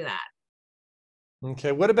illegal to do that.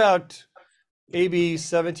 Okay, what about AB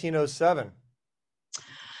 1707?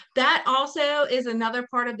 That also is another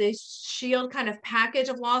part of the SHIELD kind of package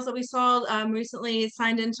of laws that we saw recently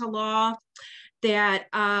signed into law. That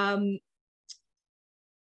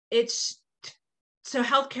it's so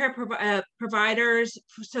healthcare providers.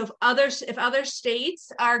 So if other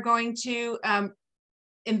states are going to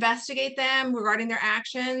investigate them regarding their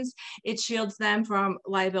actions, it shields them from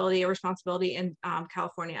liability or responsibility in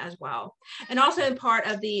California as well. And also in part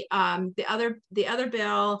of the other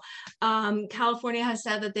bill, California has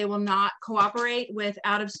said that they will not cooperate with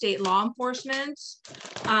out-of-state law enforcement.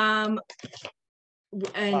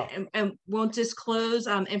 And won't disclose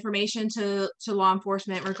information to law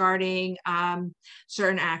enforcement regarding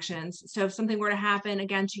certain actions. So if something were to happen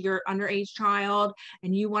again to your underage child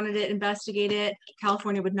and you wanted it investigated,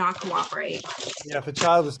 California would not cooperate. Yeah, if a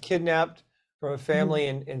child was kidnapped from a family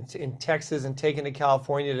in Texas and taken to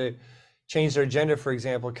California to change their gender, for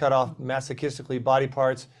example, cut off masochistically body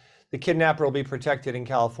parts, the kidnapper will be protected in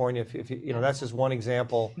California. If you know, that's just one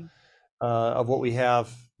example of what we have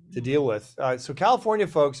to deal with. So California,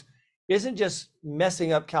 folks, isn't just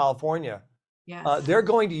messing up California. Yes. They're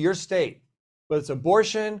going to your state, whether it's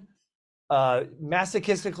abortion,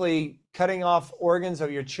 masochistically cutting off organs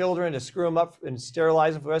of your children to screw them up and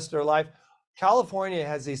sterilize them for the rest of their life. California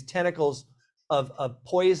has these tentacles of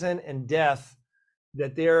poison and death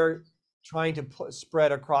that they're trying to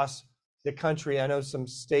spread across the country. I know some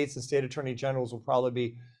states and state attorney generals will probably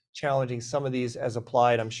be challenging some of these as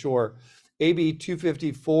applied, I'm sure. AB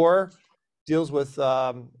 254 deals with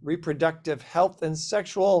reproductive health and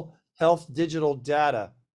sexual health digital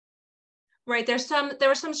data. Right. There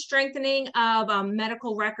was some strengthening of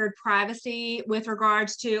medical record privacy with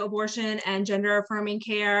regards to abortion and gender affirming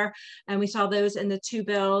care. And we saw those in the two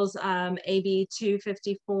bills, AB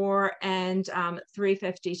 254 and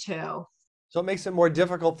 352. So it makes it more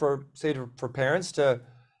difficult for, say, for parents to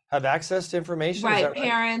have access to information? Right,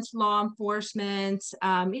 parents, law enforcement,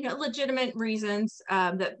 legitimate reasons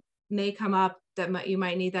that may come up that you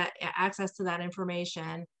might need that access to that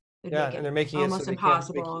information. Yeah, and they're making almost it so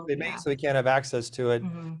impossible. They make it so they can't have access to it.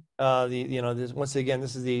 Once again,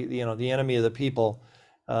 this is the enemy of the people.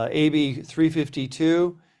 AB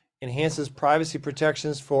 352 enhances privacy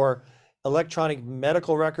protections for electronic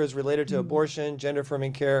medical records related to abortion, gender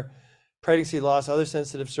affirming care, pregnancy loss, other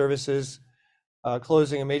sensitive services.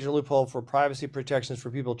 Closing a major loophole for privacy protections for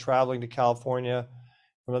people traveling to California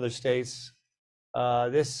from other states. They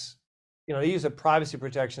use the privacy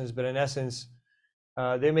protections, but in essence,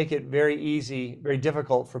 they make it very easy, very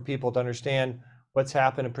difficult for people to understand what's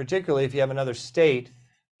happened, and particularly if you have another state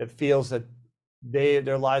that feels that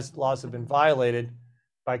their laws have been violated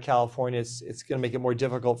by California, it's going to make it more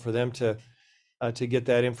difficult for them to get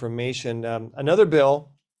that information. Another bill,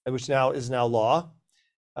 which is now law,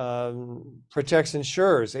 protects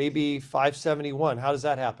insurers, AB 571. How does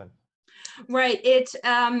that happen? Right. It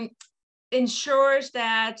ensures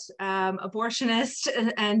that abortionists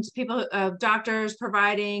and people, doctors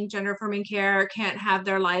providing gender affirming care can't have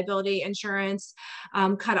their liability insurance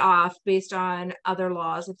cut off based on other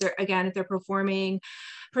laws. If they're performing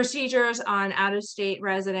procedures on out-of-state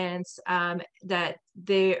residents, that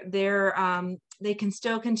they can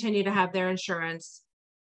still continue to have their insurance.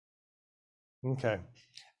 Okay.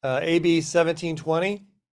 AB 1720.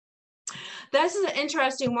 This is an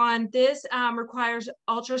interesting one. This requires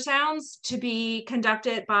ultrasounds to be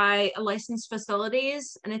conducted by licensed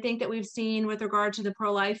facilities. And I think that we've seen with regard to the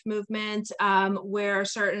pro-life movement where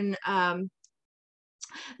certain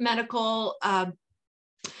medical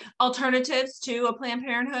Alternatives to a Planned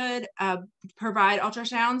Parenthood, provide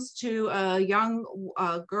ultrasounds to a young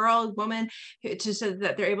girl, woman, so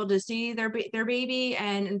that they're able to see their baby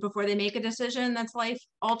and before they make a decision that's life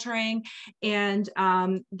altering. And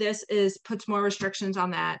this puts more restrictions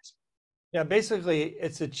on that. Yeah, basically,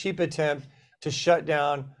 it's a cheap attempt to shut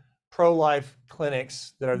down pro-life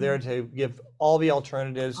clinics that are there to give all the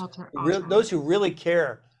alternatives. Those who really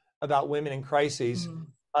care about women in crises,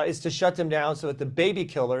 is to shut them down so that the baby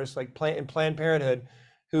killers, like in Planned Parenthood,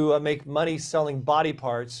 who make money selling body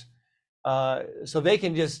parts, so they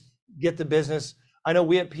can just get the business. I know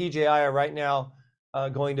we at PJI are right now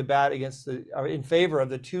going to bat in favor of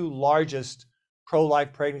the two largest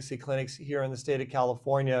pro-life pregnancy clinics here in the state of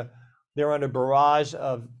California. They're under barrage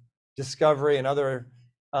of discovery and other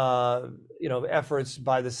efforts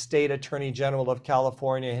by the state attorney general of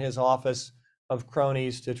California and his office of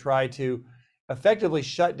cronies to try to effectively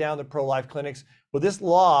shut down the pro-life clinics. Well, this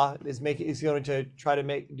law is going to try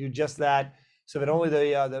to do just that, so that only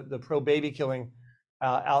the pro-baby killing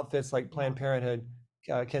outfits like Planned Parenthood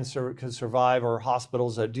can survive, or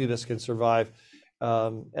hospitals that do this can survive.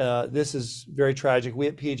 This is very tragic. We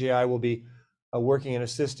at PJI will be working and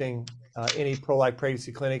assisting any pro-life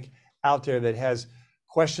pregnancy clinic out there that has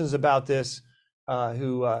questions about this,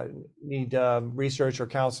 who need research or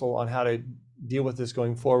counsel on how to deal with this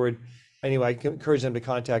going forward. Anyway, I encourage them to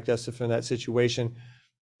contact us if they're in that situation.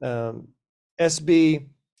 SB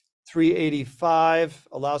 385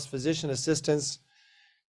 allows physician assistants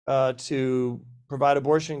to provide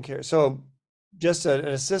abortion care. So just an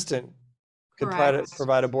assistant could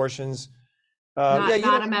provide abortions.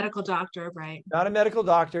 Not a medical doctor, right? Not a medical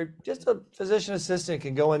doctor, just a physician assistant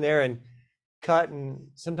can go in there and cut, and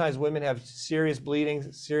sometimes women have serious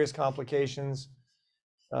bleeding, serious complications.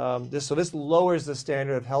 This lowers the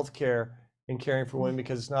standard of healthcare in caring for women,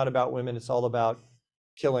 because it's not about women, it's all about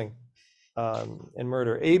killing and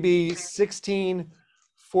murder. AB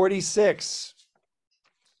 1646.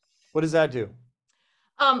 What does that do?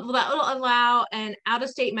 Well, that will allow an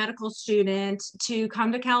out-of-state medical student to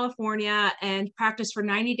come to California and practice for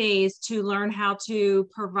 90 days to learn how to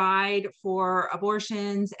provide for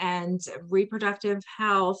abortions and reproductive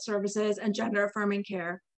health services and gender-affirming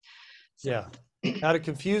care. Yeah, how to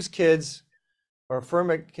confuse kids, or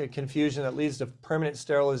affirm confusion that leads to permanent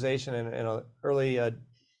sterilization and an early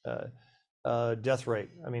death rate.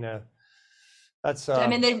 I mean, that's. I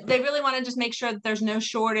mean, they really want to just make sure that there's no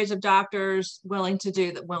shortage of doctors willing to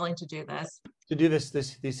do this. To do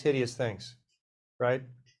these hideous things, right?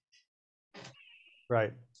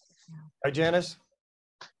 Right. Right, Janice?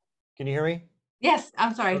 Can you hear me? Yes,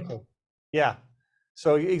 I'm sorry. Okay. Yeah.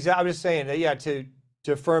 So exactly, I'm just saying that, yeah, to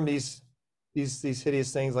affirm these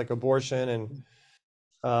hideous things like abortion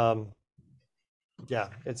and yeah,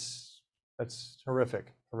 that's horrific.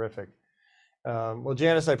 Well,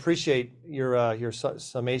 Janice, I appreciate your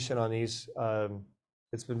summation on these.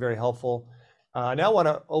 It's been very helpful. I now want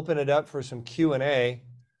to open it up for some Q&A.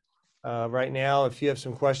 Right now, if you have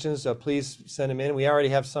some questions, please send them in. We already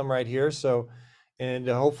have some right here. So, and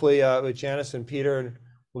hopefully with Janice and Peter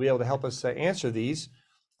will be able to help us answer these.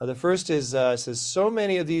 The first is, says, so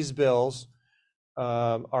many of these bills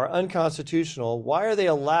are unconstitutional. Why are they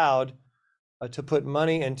allowed to put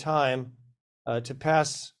money and time to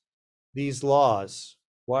pass these laws?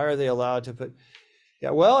 Why are they allowed to put?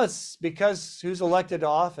 Yeah, well, it's because who's elected to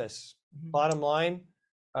office. Bottom line,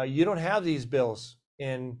 you don't have these bills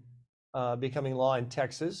in becoming law in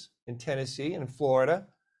Texas, in Tennessee, in Florida,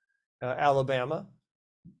 Alabama,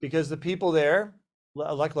 because the people there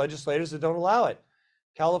elect legislators that don't allow it.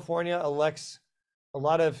 California elects a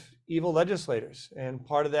lot of evil legislators, and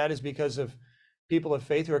part of that is because of people of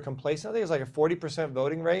faith who are complacent. I think it's like a 40%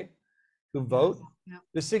 voting rate who vote. Yep.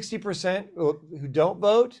 The 60% who don't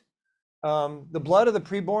vote, the blood of the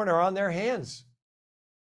preborn are on their hands.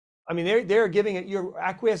 I mean, they're giving it, you're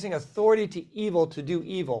acquiescing authority to evil to do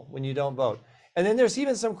evil when you don't vote. And then there's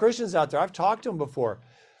even some Christians out there. I've talked to them before.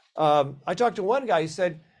 I talked to one guy who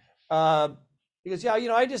said, he goes, yeah,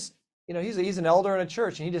 I just, he's an elder in a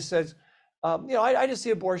church, and he just says, I just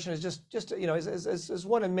see abortion as just as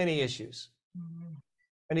one of many issues.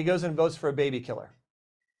 And he goes and votes for a baby killing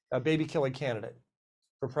candidate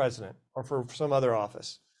for president or for some other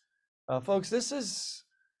office. Folks, this is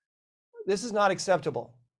not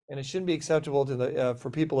acceptable, and it shouldn't be acceptable to for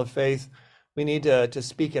people of faith. We need to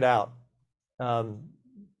speak it out.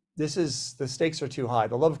 The stakes are too high.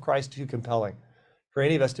 The love of Christ too compelling for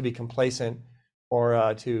any of us to be complacent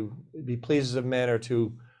or to be pleasers of men, or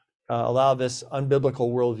to allow this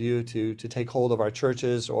unbiblical worldview to take hold of our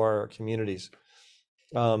churches or our communities.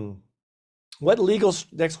 Next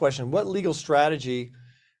question, what legal strategy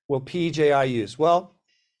will PJI use? Well,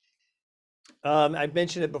 I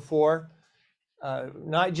mentioned it before,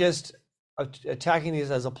 not just attacking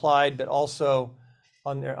these as applied, but also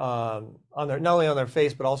on their not only on their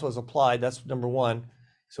face, but also as applied. That's number one.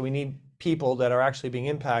 So we need people that are actually being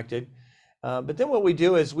impacted. But then what we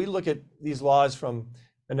do is we look at these laws from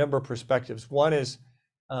a number of perspectives. One is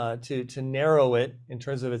to narrow it in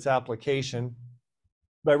terms of its application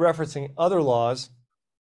by referencing other laws,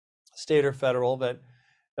 state or federal, that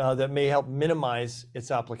may help minimize its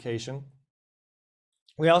application.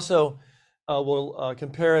 We also will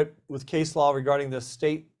compare it with case law regarding the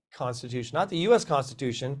state constitution, not the U.S.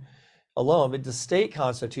 Constitution alone, but the state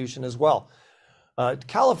constitution as well.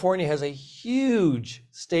 California has a huge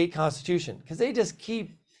state constitution because they just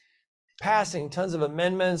keep passing tons of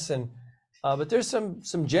amendments, and but there's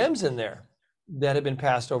some gems in there that have been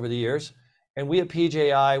passed over the years, and we at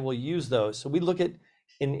PJI will use those. So we look at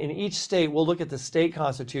in each state, we'll look at the state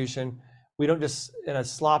constitution. We don't just in a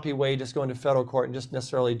sloppy way just go into federal court and just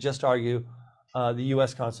necessarily just argue the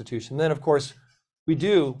U.S. Constitution. Then, of course, we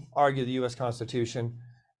do argue the U.S. Constitution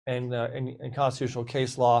and constitutional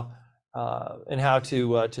case law and how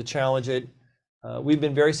to challenge it. We've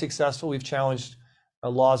been very successful. We've challenged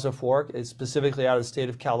laws before, specifically out of the state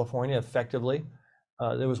of California, effectively.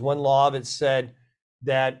 There was one law that said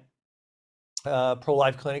that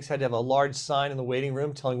pro-life clinics had to have a large sign in the waiting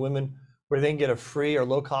room telling women where they can get a free or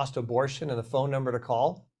low-cost abortion and a phone number to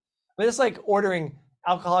call. I mean, it's like ordering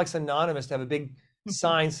Alcoholics Anonymous to have a big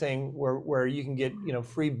sign saying where you can get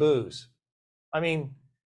free booze. I mean,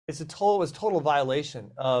 it's a total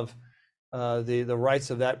violation of the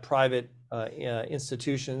rights of that private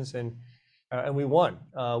institutions, and we won.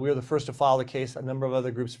 We were the first to file the case. A number of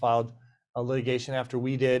other groups filed litigation after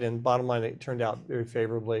we did, and bottom line, it turned out very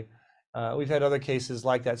favorably. We've had other cases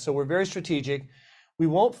like that, so we're very strategic. We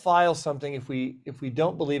won't file something if we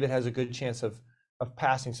don't believe it has a good chance of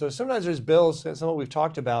passing. So sometimes there's bills, some of what we've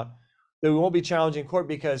talked about, that we won't be challenging in court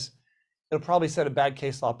because it'll probably set a bad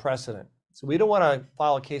case law precedent. So we don't want to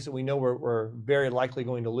file a case that we know we're very likely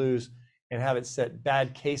going to lose and have it set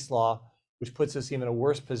bad case law, which puts us even in a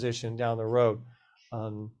worse position down the road.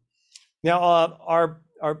 Now,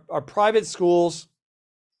 our private schools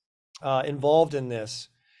involved in this,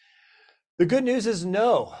 the good news is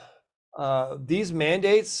no. These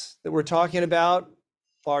mandates that we're talking about,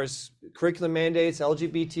 as far as curriculum mandates,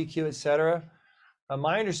 LGBTQ, et cetera,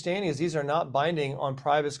 my understanding is these are not binding on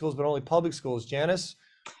private schools, but only public schools. Janice,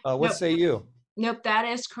 what Nope. say you? Nope, that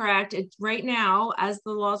is correct. It's right now, as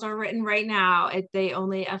the laws are written right now, they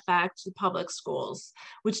only affect the public schools,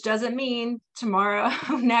 which doesn't mean tomorrow,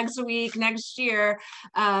 next week, next year,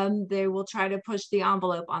 they will try to push the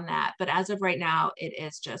envelope on that. But as of right now, it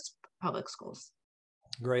is just public schools.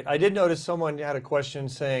 Great. I did notice someone had a question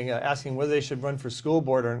saying, asking whether they should run for school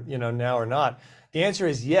board or now or not. The answer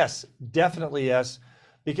is yes, definitely yes,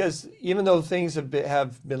 because even though things have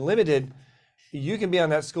been limited, you can be on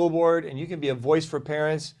that school board and you can be a voice for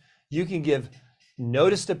parents. You can give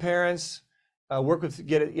notice to parents, work with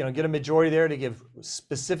get a majority there to give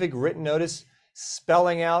specific written notice,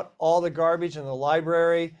 spelling out all the garbage in the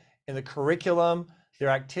library, in the curriculum, their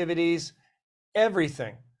activities,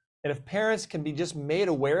 everything. And if parents can be just made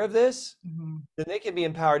aware of this, then they can be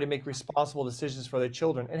empowered to make responsible decisions for their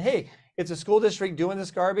children. And hey, it's a school district doing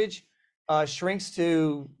this garbage, shrinks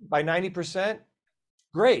by 90%,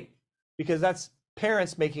 great, because that's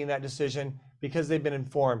parents making that decision because they've been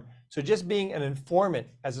informed. So just being an informant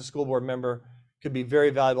as a school board member could be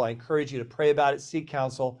very valuable. I encourage you to pray about it, seek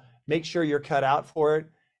counsel, make sure you're cut out for it,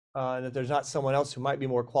 and that there's not someone else who might be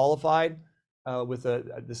more qualified with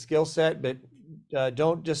the skill set, but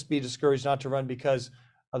don't just be discouraged not to run because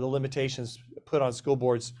of the limitations put on school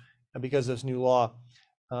boards because of this new law.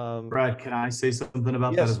 Brad, can I say something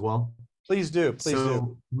about that Yes. as well? Please do. Please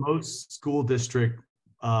do. Most school district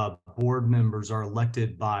board members are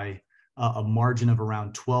elected by a margin of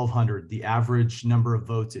around 1,200. The average number of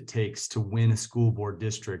votes it takes to win a school board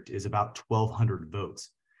district is about 1,200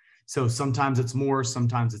 votes. So sometimes it's more,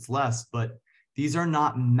 sometimes it's less, but these are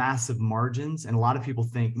not massive margins. And a lot of people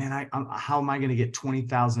think, man, how am I going to get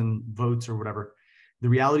 20,000 votes or whatever? The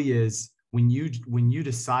reality is when you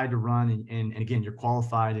decide to run and again, you're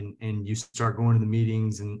qualified and you start going to the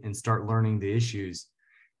meetings and start learning the issues,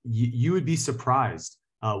 you would be surprised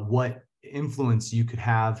what influence you could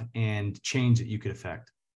have and change that you could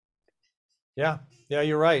affect. Yeah,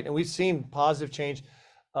 you're right. And we've seen positive change.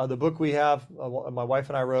 The book we have, my wife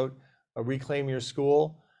and I wrote, Reclaim Your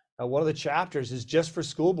School. One of the chapters is just for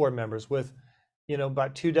school board members with,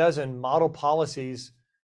 about 24 model policies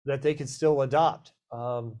that they could still adopt.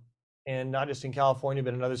 And not just in California,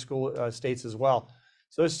 but in other states as well.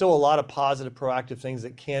 So there's still a lot of positive, proactive things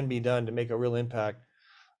that can be done to make a real impact.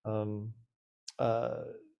 Um,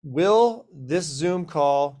 will this Zoom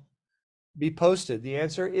call be posted? The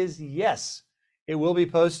answer is yes, it will be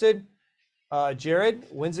posted. Jared,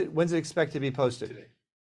 when's it expected to be posted? Today.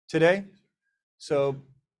 Today? So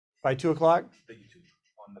by 2 o'clock? The YouTube,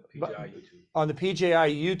 on the PJI YouTube. On the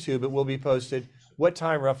PJI YouTube, it will be posted. What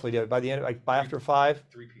time roughly? By the end, like by after 5?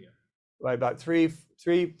 3 p.m. By about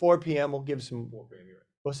 4 p.m. We'll give some. 4 p.m.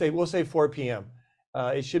 Right. We'll say 4 p.m.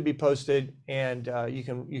 It should be posted, and you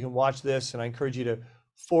can watch this. And I encourage you to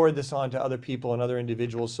forward this on to other people and other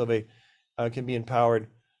individuals so they can be empowered.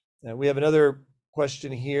 We have another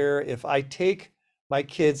question here. If I take my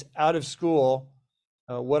kids out of school,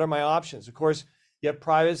 what are my options? Of course, you have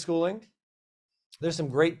private schooling. There's some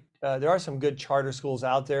great. There are some good charter schools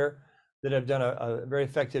out there that have done a very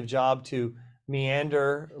effective job to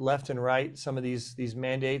meander left and right some of these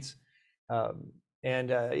mandates. I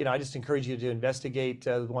just encourage you to investigate.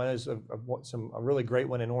 One is a really great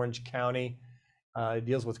one in Orange County. It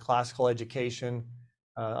deals with classical education.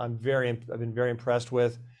 I've been very impressed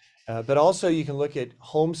with. But also you can look at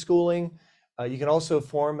homeschooling. You can also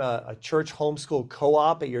form a church homeschool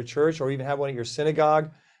co-op at your church, or even have one at your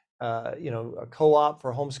synagogue. A co-op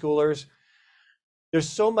for homeschoolers. There's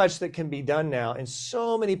so much that can be done now, and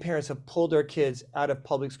so many parents have pulled their kids out of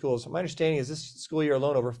public schools. My understanding is this school year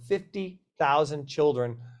alone, over 50,000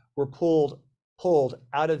 children were pulled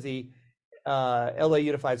out of the LA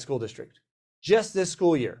Unified School District. Just this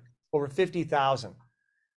school year, over 50,000.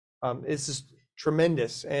 It's just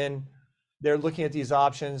tremendous, and they're looking at these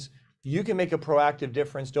options. You can make a proactive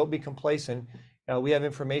difference. Don't be complacent. We have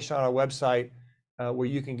information on our website where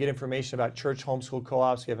you can get information about church homeschool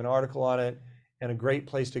co-ops. We have an article on it, and a great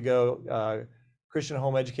place to go. Christian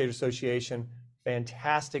Home Educator Association,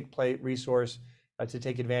 fantastic resource to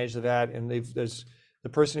take advantage of that. And the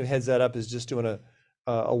person who heads that up is just doing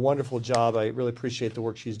a wonderful job. I really appreciate the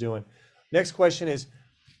work she's doing. Next question is,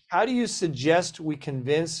 how do you suggest we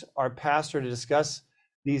convince our pastor to discuss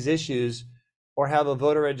these issues or have a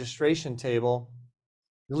voter registration table?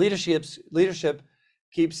 The leadership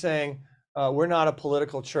keeps saying, we're not a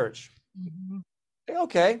political church. Mm-hmm.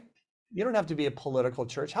 Okay, you don't have to be a political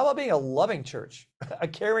church. How about being a loving church, a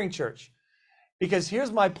caring church? Because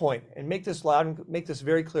here's my point, and make this loud and make this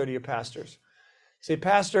very clear to your pastors. Say,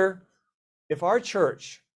 Pastor, if our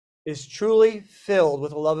church is truly filled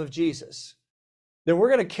with the love of Jesus, then we're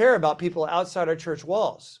going to care about people outside our church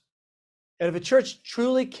walls. And if a church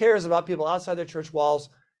truly cares about people outside their church walls,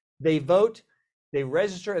 they vote, they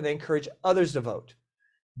register, and they encourage others to vote.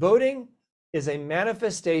 Voting is a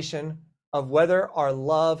manifestation of whether our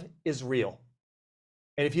love is real.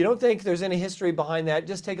 And if you don't think there's any history behind that,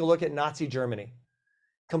 just take a look at Nazi Germany.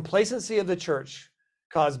 Complacency of the church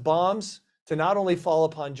caused bombs to not only fall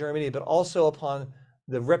upon Germany, but also upon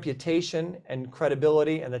the reputation and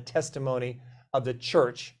credibility and the testimony of the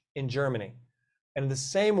church in Germany. And in the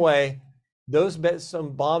same way,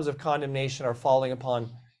 some bombs of condemnation are falling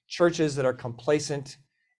upon churches that are complacent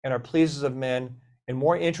and are pleasers of men and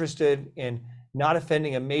more interested in not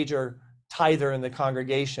offending a major tither in the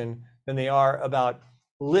congregation than they are about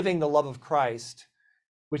living the love of Christ,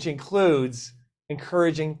 which includes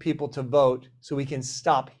encouraging people to vote so we can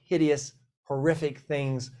stop hideous, horrific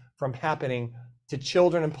things from happening to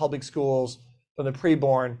children in public schools, from the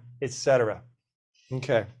preborn, etc.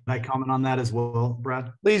 Okay. Can I comment on that as well,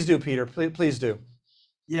 Brad? Please do, Peter. Please do.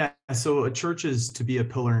 Yeah. So a church is to be a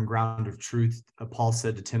pillar and ground of truth, Paul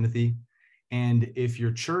said to Timothy. And if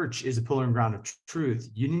your church is a pillar and ground of truth,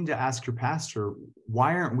 you need to ask your pastor,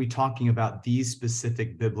 why aren't we talking about these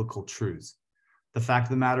specific biblical truths? The fact of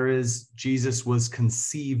the matter is, Jesus was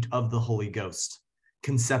conceived of the Holy Ghost.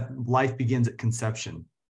 Life begins at conception.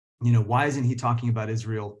 Why isn't he talking about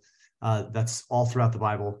Israel? That's all throughout the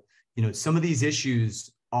Bible. Some of these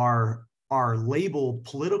issues are labeled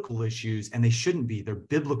political issues, and they shouldn't be. They're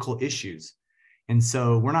biblical issues. And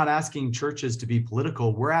so we're not asking churches to be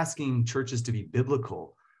political. We're asking churches to be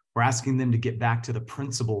biblical. We're asking them to get back to the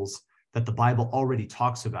principles that the Bible already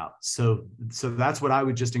talks about. So that's what I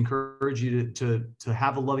would just encourage you to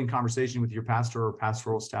have a loving conversation with your pastor or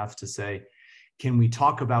pastoral staff to say, can we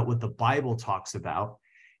talk about what the Bible talks about?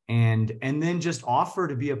 And then just offer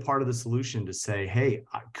to be a part of the solution, to say, hey,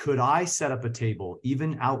 could I set up a table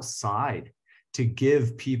even outside to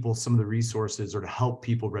give people some of the resources or to help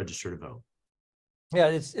people register to vote? Yeah,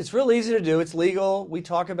 it's real easy to do. It's legal. We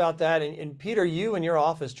talk about that. And Peter, you and your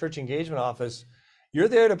office, Church Engagement Office, you're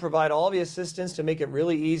there to provide all the assistance to make it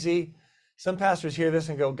really easy. Some pastors hear this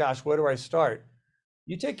and go, gosh, where do I start?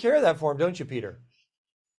 You take care of that for them, don't you, Peter?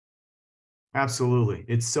 Absolutely.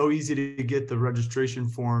 It's so easy to get the registration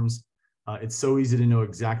forms. It's so easy to know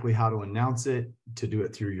exactly how to announce it, to do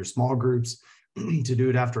it through your small groups, to do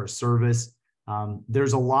it after a service.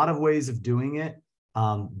 There's a lot of ways of doing it.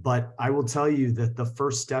 But I will tell you that the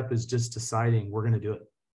first step is just deciding we're going to do it.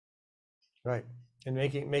 Right. And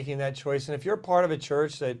making that choice. And if you're part of a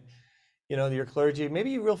church that, your clergy,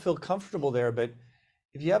 maybe you will feel comfortable there, but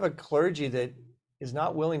if you have a clergy that is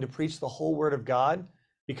not willing to preach the whole word of God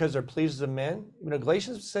because they're pleasers of men,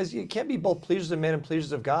 Galatians says you can't be both pleasers of men and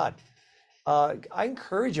pleasers of God. I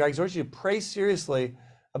exhort you to pray seriously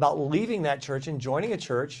about leaving that church and joining a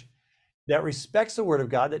church that respects the word of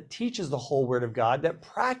God, that teaches the whole word of God, that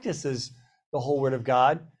practices the whole word of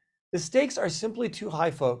God. The stakes are simply too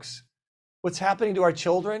high, folks. What's happening to our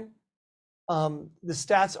children, the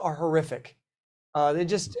stats are horrific. Public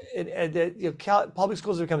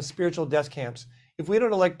schools have become spiritual death camps. If we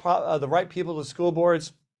don't elect the right people to school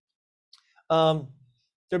boards,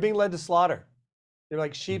 they're being led to slaughter. They're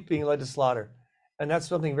like sheep being led to slaughter. And that's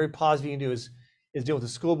something very positive you can do is deal with the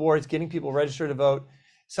school boards, getting people registered to vote.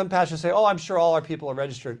 Some pastors say, oh, I'm sure all our people are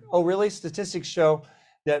registered. Oh, really? Statistics show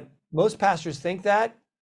that most pastors think that,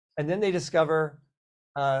 and then they discover,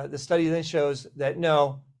 the study then shows that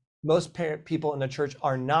no, most people in the church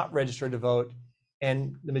are not registered to vote,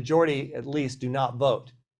 and the majority, at least, do not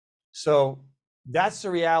vote. So that's the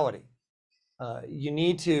reality. You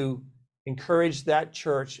need to encourage that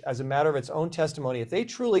church as a matter of its own testimony. If they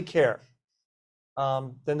truly care,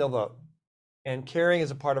 then they'll vote. And caring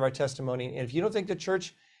is a part of our testimony. And if you don't think the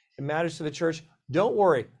church, it matters to the church, don't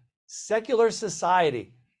worry. Secular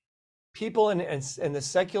society, people in the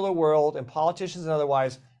secular world and politicians and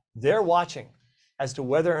otherwise, they're watching as to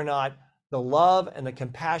whether or not the love and the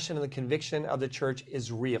compassion and the conviction of the church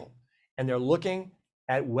is real. And they're looking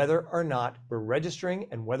at whether or not we're registering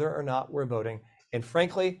and whether or not we're voting. And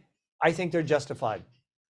frankly, I think they're justified.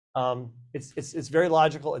 It's very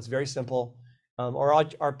logical. It's very simple. Are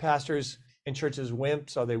our pastors in churches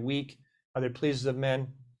wimps? Are they weak? Are they pleasers of men?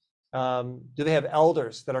 Do they have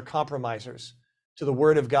elders that are compromisers to the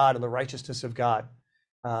word of God and the righteousness of God?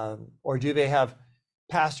 Or do they have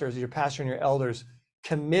pastors, your pastor and your elders,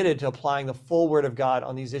 committed to applying the full word of God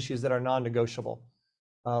on these issues that are non-negotiable,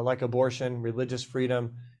 like abortion, religious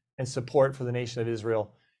freedom, and support for the nation of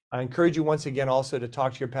Israel? I encourage you once again also to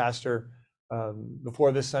talk to your pastor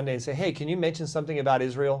before this Sunday and say, hey, can you mention something about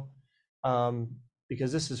Israel?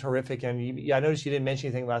 Because this is horrific. And I noticed you didn't mention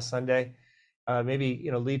anything last Sunday. Maybe,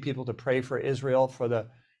 lead people to pray for Israel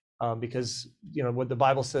because, what the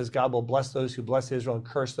Bible says, God will bless those who bless Israel and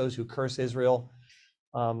curse those who curse Israel.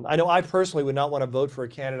 I know I personally would not want to vote for a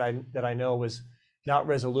candidate that I know was not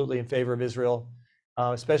resolutely in favor of Israel,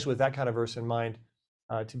 especially with that kind of verse in mind,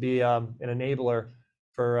 to be an enabler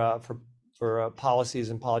for policies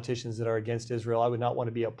and politicians that are against Israel. I would not want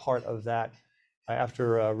to be a part of that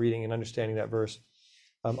after reading and understanding that verse.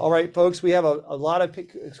 All right, folks, we have a lot of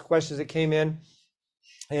questions that came in,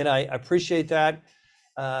 and I appreciate that,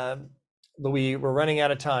 but we're running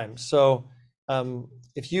out of time. So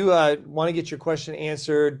if you want to get your question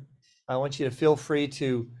answered, I want you to feel free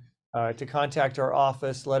to contact our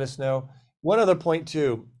office, let us know. One other point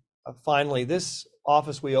too, finally, this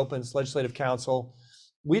office we opened, Legislative Council,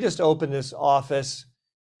 we just opened this office.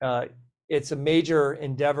 It's a major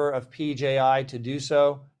endeavor of PJI to do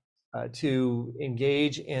so, to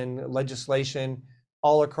engage in legislation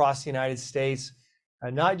all across the United States,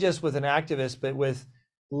 not just with an activist, but with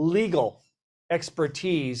legal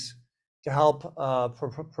expertise to help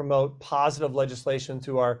promote positive legislation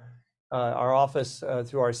through our office,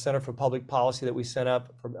 through our Center for Public Policy that we set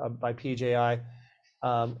up by PJI.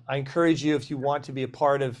 I encourage you, if you want to be a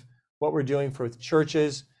part of what we're doing for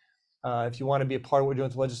churches, if you want to be a part of what we're doing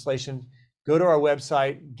with legislation, go to our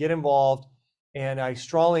website, get involved. And I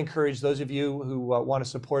strongly encourage those of you who want to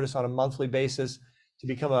support us on a monthly basis to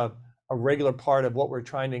become a regular part of what we're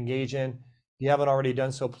trying to engage in. If you haven't already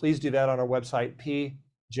done so, please do that on our website,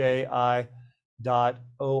 pji.org.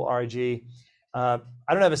 I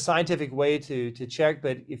don't have a scientific way to check,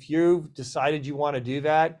 but if you've decided you want to do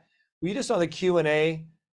that, will you just on the Q&A,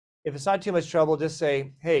 if it's not too much trouble, just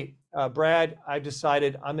say, hey, Brad, I've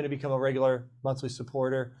decided I'm going to become a regular monthly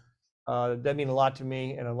supporter. That means a lot to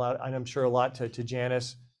me, and I'm sure a lot to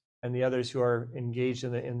Janice and the others who are engaged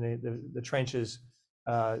in the trenches,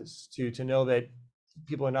 to know that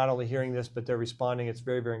people are not only hearing this, but they're responding. It's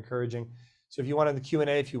very, very encouraging. So if you want in the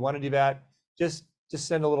Q&A, if you want to do that, just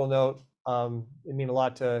send a little note. It means a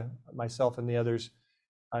lot to myself and the others,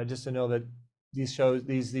 just to know that these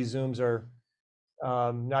Zooms are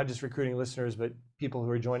not just recruiting listeners, but people who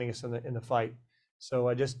are joining us in the fight. So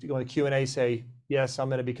I just go to Q&A, say, yes, I'm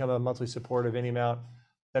going to become a monthly supporter of any amount.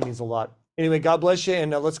 That means a lot. Anyway, God bless you.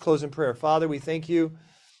 And let's close in prayer. Father, we thank you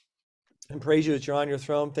and praise you that you're on your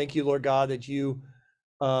throne. Thank you, Lord God, that you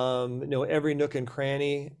know every nook and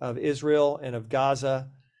cranny of Israel and of Gaza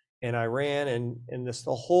and Iran and this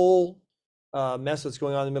the whole mess that's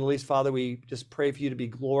going on in the Middle East. Father, we just pray for you to be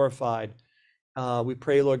glorified. We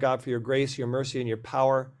pray, Lord God, for your grace, your mercy, and your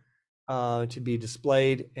power to be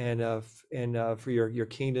displayed, and for your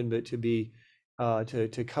kingdom to be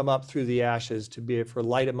to come up through the ashes, to be for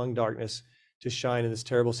light among darkness, to shine in this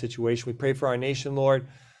terrible situation. We pray for our nation, Lord.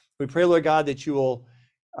 We pray, Lord God, that you will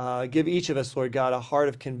give each of us, Lord God, a heart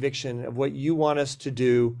of conviction of what you want us to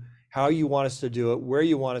do, how you want us to do it, where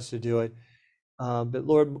you want us to do it. But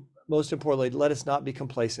Lord, most importantly, let us not be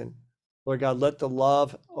complacent. Lord God, let the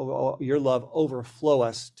love, your love, overflow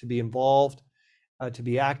us to be involved, to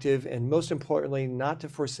be active, and most importantly, not to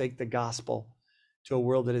forsake the gospel to a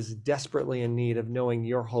world that is desperately in need of knowing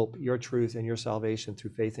your hope, your truth, and your salvation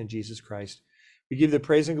through faith in Jesus Christ. We give you the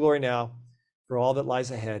praise and glory now for all that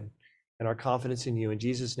lies ahead and our confidence in you. In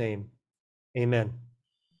Jesus' name, amen.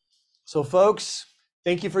 So folks,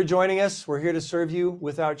 thank you for joining us. We're here to serve you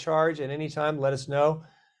without charge at any time. Let us know.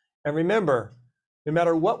 And remember, no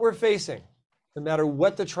matter what we're facing, no matter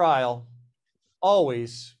what the trial,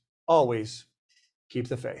 always, always keep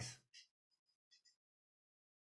the faith.